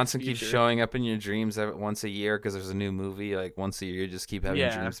Dwayne Johnson keeps showing up in your dreams once a year because there's a new movie. Like once a year, you just keep having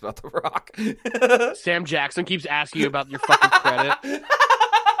dreams about The Rock. Sam Jackson keeps asking you about your fucking credit.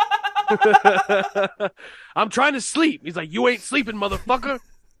 I'm trying to sleep. He's like, you ain't sleeping, motherfucker.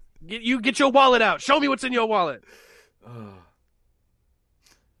 Get your wallet out. Show me what's in your wallet.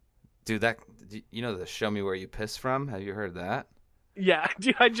 Dude, the show me where you piss from? Have you heard that? Yeah,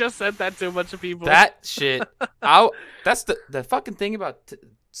 dude, I just sent that to a bunch of people. That shit. That's the fucking thing about.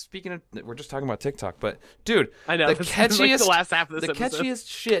 Speaking of, we're just talking about TikTok, but dude, I know the this is catchiest, like the last half of this the episode. catchiest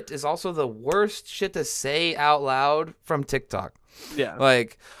shit is also the worst shit to say out loud from TikTok. Yeah,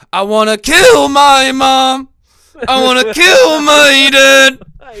 Like, I wanna kill my mom. I wanna kill my dad.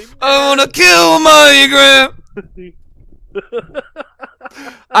 I wanna kill my grand.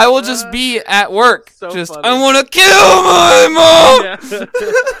 I will just be at work. So just, funny. I wanna kill my mom. Yeah.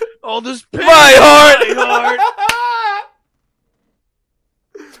 All this pain My heart. in my heart.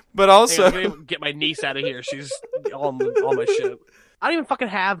 But Hey, also, I'm gonna get my niece out of here. She's all my shit. I don't even fucking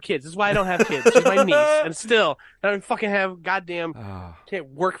have kids. This is why I don't have kids. She's my niece, and still, I don't fucking have goddamn. Can't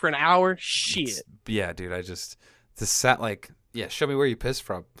work for an hour. Shit. Yeah, dude. I just like, yeah. Show me where you piss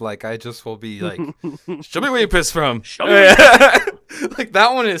from. Like, I just will be like, show me where you piss from. Show me where you Like,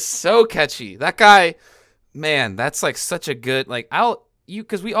 that one is so catchy. That guy, man, that's like such a good like.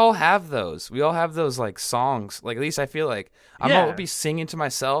 Because we all have those. We all have those like songs. Like, at least I feel like I'll be singing to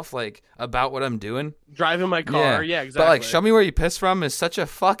myself like about what I'm doing. Driving my car. Yeah, exactly. But like, show me where you piss from is such a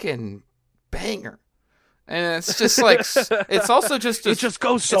fucking banger. And it's just like, it's also just it just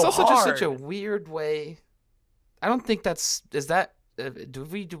goes so hard. It's also just such a weird way. I don't think is that, do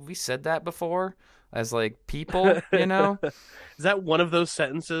we said that before as like people, you know? Is that one of those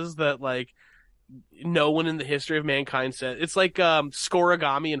sentences that like no one in the history of mankind said? It's like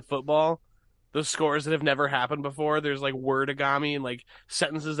scoregami in football. Those scores that have never happened before. There's like wordagami and like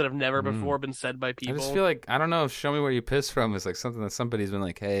sentences that have never before been said by people. I just feel like, I don't know, if show me where you piss from is like something that somebody's been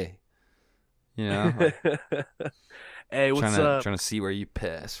like, hey, you know? Like, hey, what's up? Trying to see where you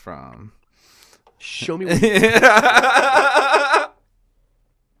piss from. Show me where you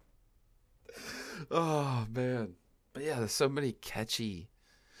Oh, man. But yeah, there's so many catchy.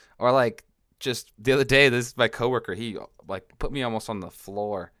 Or like, just the other day, my coworker, he like put me almost on the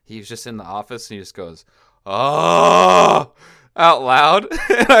floor. He was just in the office and he just goes, "Oh," out loud,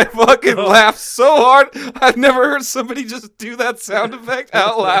 and I fucking laughed so hard. I've never heard somebody just do that sound effect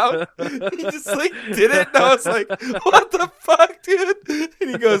out loud. He just like did it, and I was like, "What the fuck, dude?"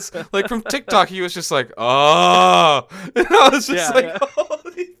 And he goes, like from TikTok, he was just like, "Oh," and I was just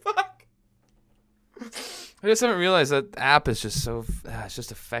 "Holy fuck." I just haven't realized that app is just so it's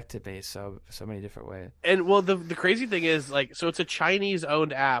just affected me so many different ways. And well, the crazy thing is, like, so it's a Chinese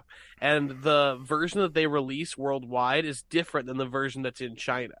owned app, and the version that they release worldwide is different than the version that's in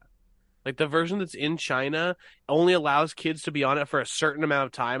China. Like, the version that's in China only allows kids to be on it for a certain amount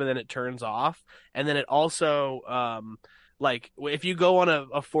of time, and then it turns off. And then it also like, if you go on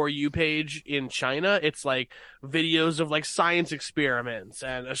a For You page in China, it's like videos of like science experiments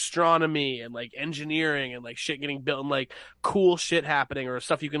and astronomy and like engineering and like shit getting built and like cool shit happening or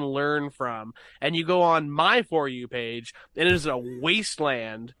stuff you can learn from. And you go on my For You page, and it is a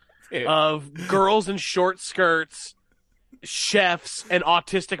wasteland of girls in short skirts, chefs, and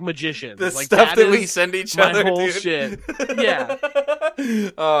autistic magicians. The like, stuff that we send each other, whole dude. Shit. Yeah.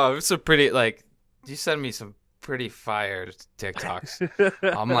 Oh, it's a pretty, like, you send me some pretty fire TikToks.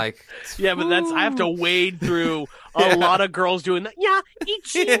 I'm like, yeah, but I have to wade through a lot of girls doing that. Yeah,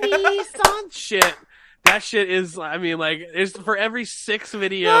 ichini san shit. That shit is, I mean, like, it's for every 6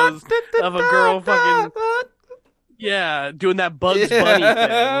 videos of a girl fucking, yeah, doing that Bugs Bunny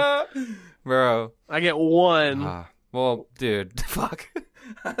thing. Bro. I get one. Well, dude, fuck.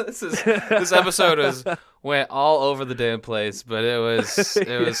 This episode went all over the damn place, but it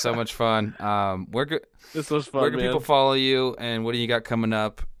was so much fun. This was fun. Where can people follow you, and what do you got coming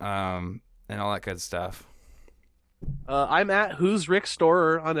up, and all that good stuff? I'm at Who's Rick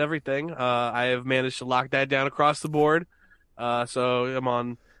Storer on everything. I have managed to lock that down across the board. So I'm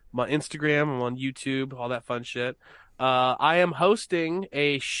on my Instagram, I'm on YouTube, all that fun shit. I am hosting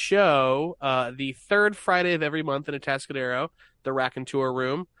a show the third Friday of every month in Atascadero, the Raconteur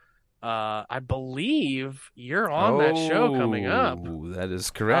Room. I believe you're on that show coming up. That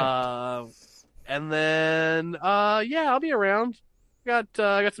is correct. And then, yeah, I'll be around. Got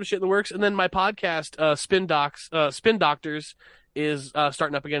some shit in the works, and then my podcast, Spin Doctors, is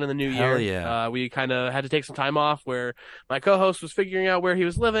starting up again in the new year. Hell yeah. We kind of had to take some time off where my co-host was figuring out where he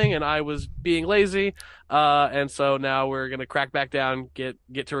was living, and I was being lazy. And so now we're gonna crack back down, get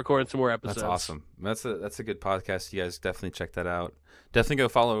to recording some more episodes. That's awesome. That's a good podcast. You guys definitely check that out. Definitely go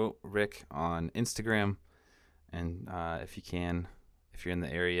follow Rick on Instagram, and if you can, if you're in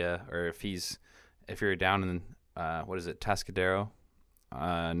the area, or if you're down in what is it, Tascadero,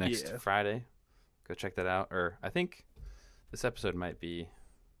 next Friday, go check that out. Or I think this episode might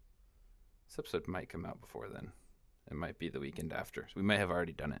come out before then. It might be the weekend after. So we might have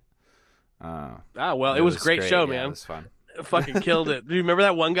already done it. Well, it was a great show, man. It was fun. fucking killed it. Do you remember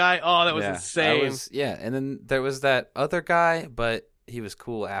that one guy? Oh, that was insane. And then there was that other guy, but he was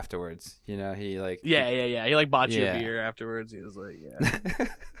cool afterwards. You know, he like Yeah. He like bought you a beer afterwards. He was like,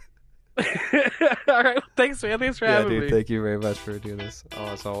 All right, well, thanks, man. Thanks for having me. Thank you very much for doing this. Oh,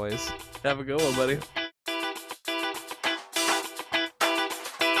 as always. Have a good one, buddy.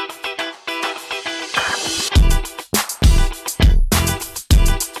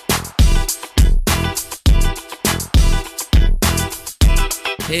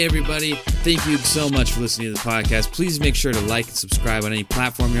 Hey everybody, thank you so much for listening to the podcast. Please make sure to like and subscribe on any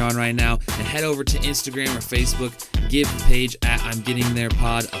platform you're on right now, and head over to Instagram or Facebook. Give the page at I'm Getting There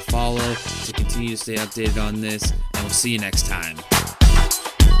Pod a follow to continue to stay updated on this, and we'll see you next time.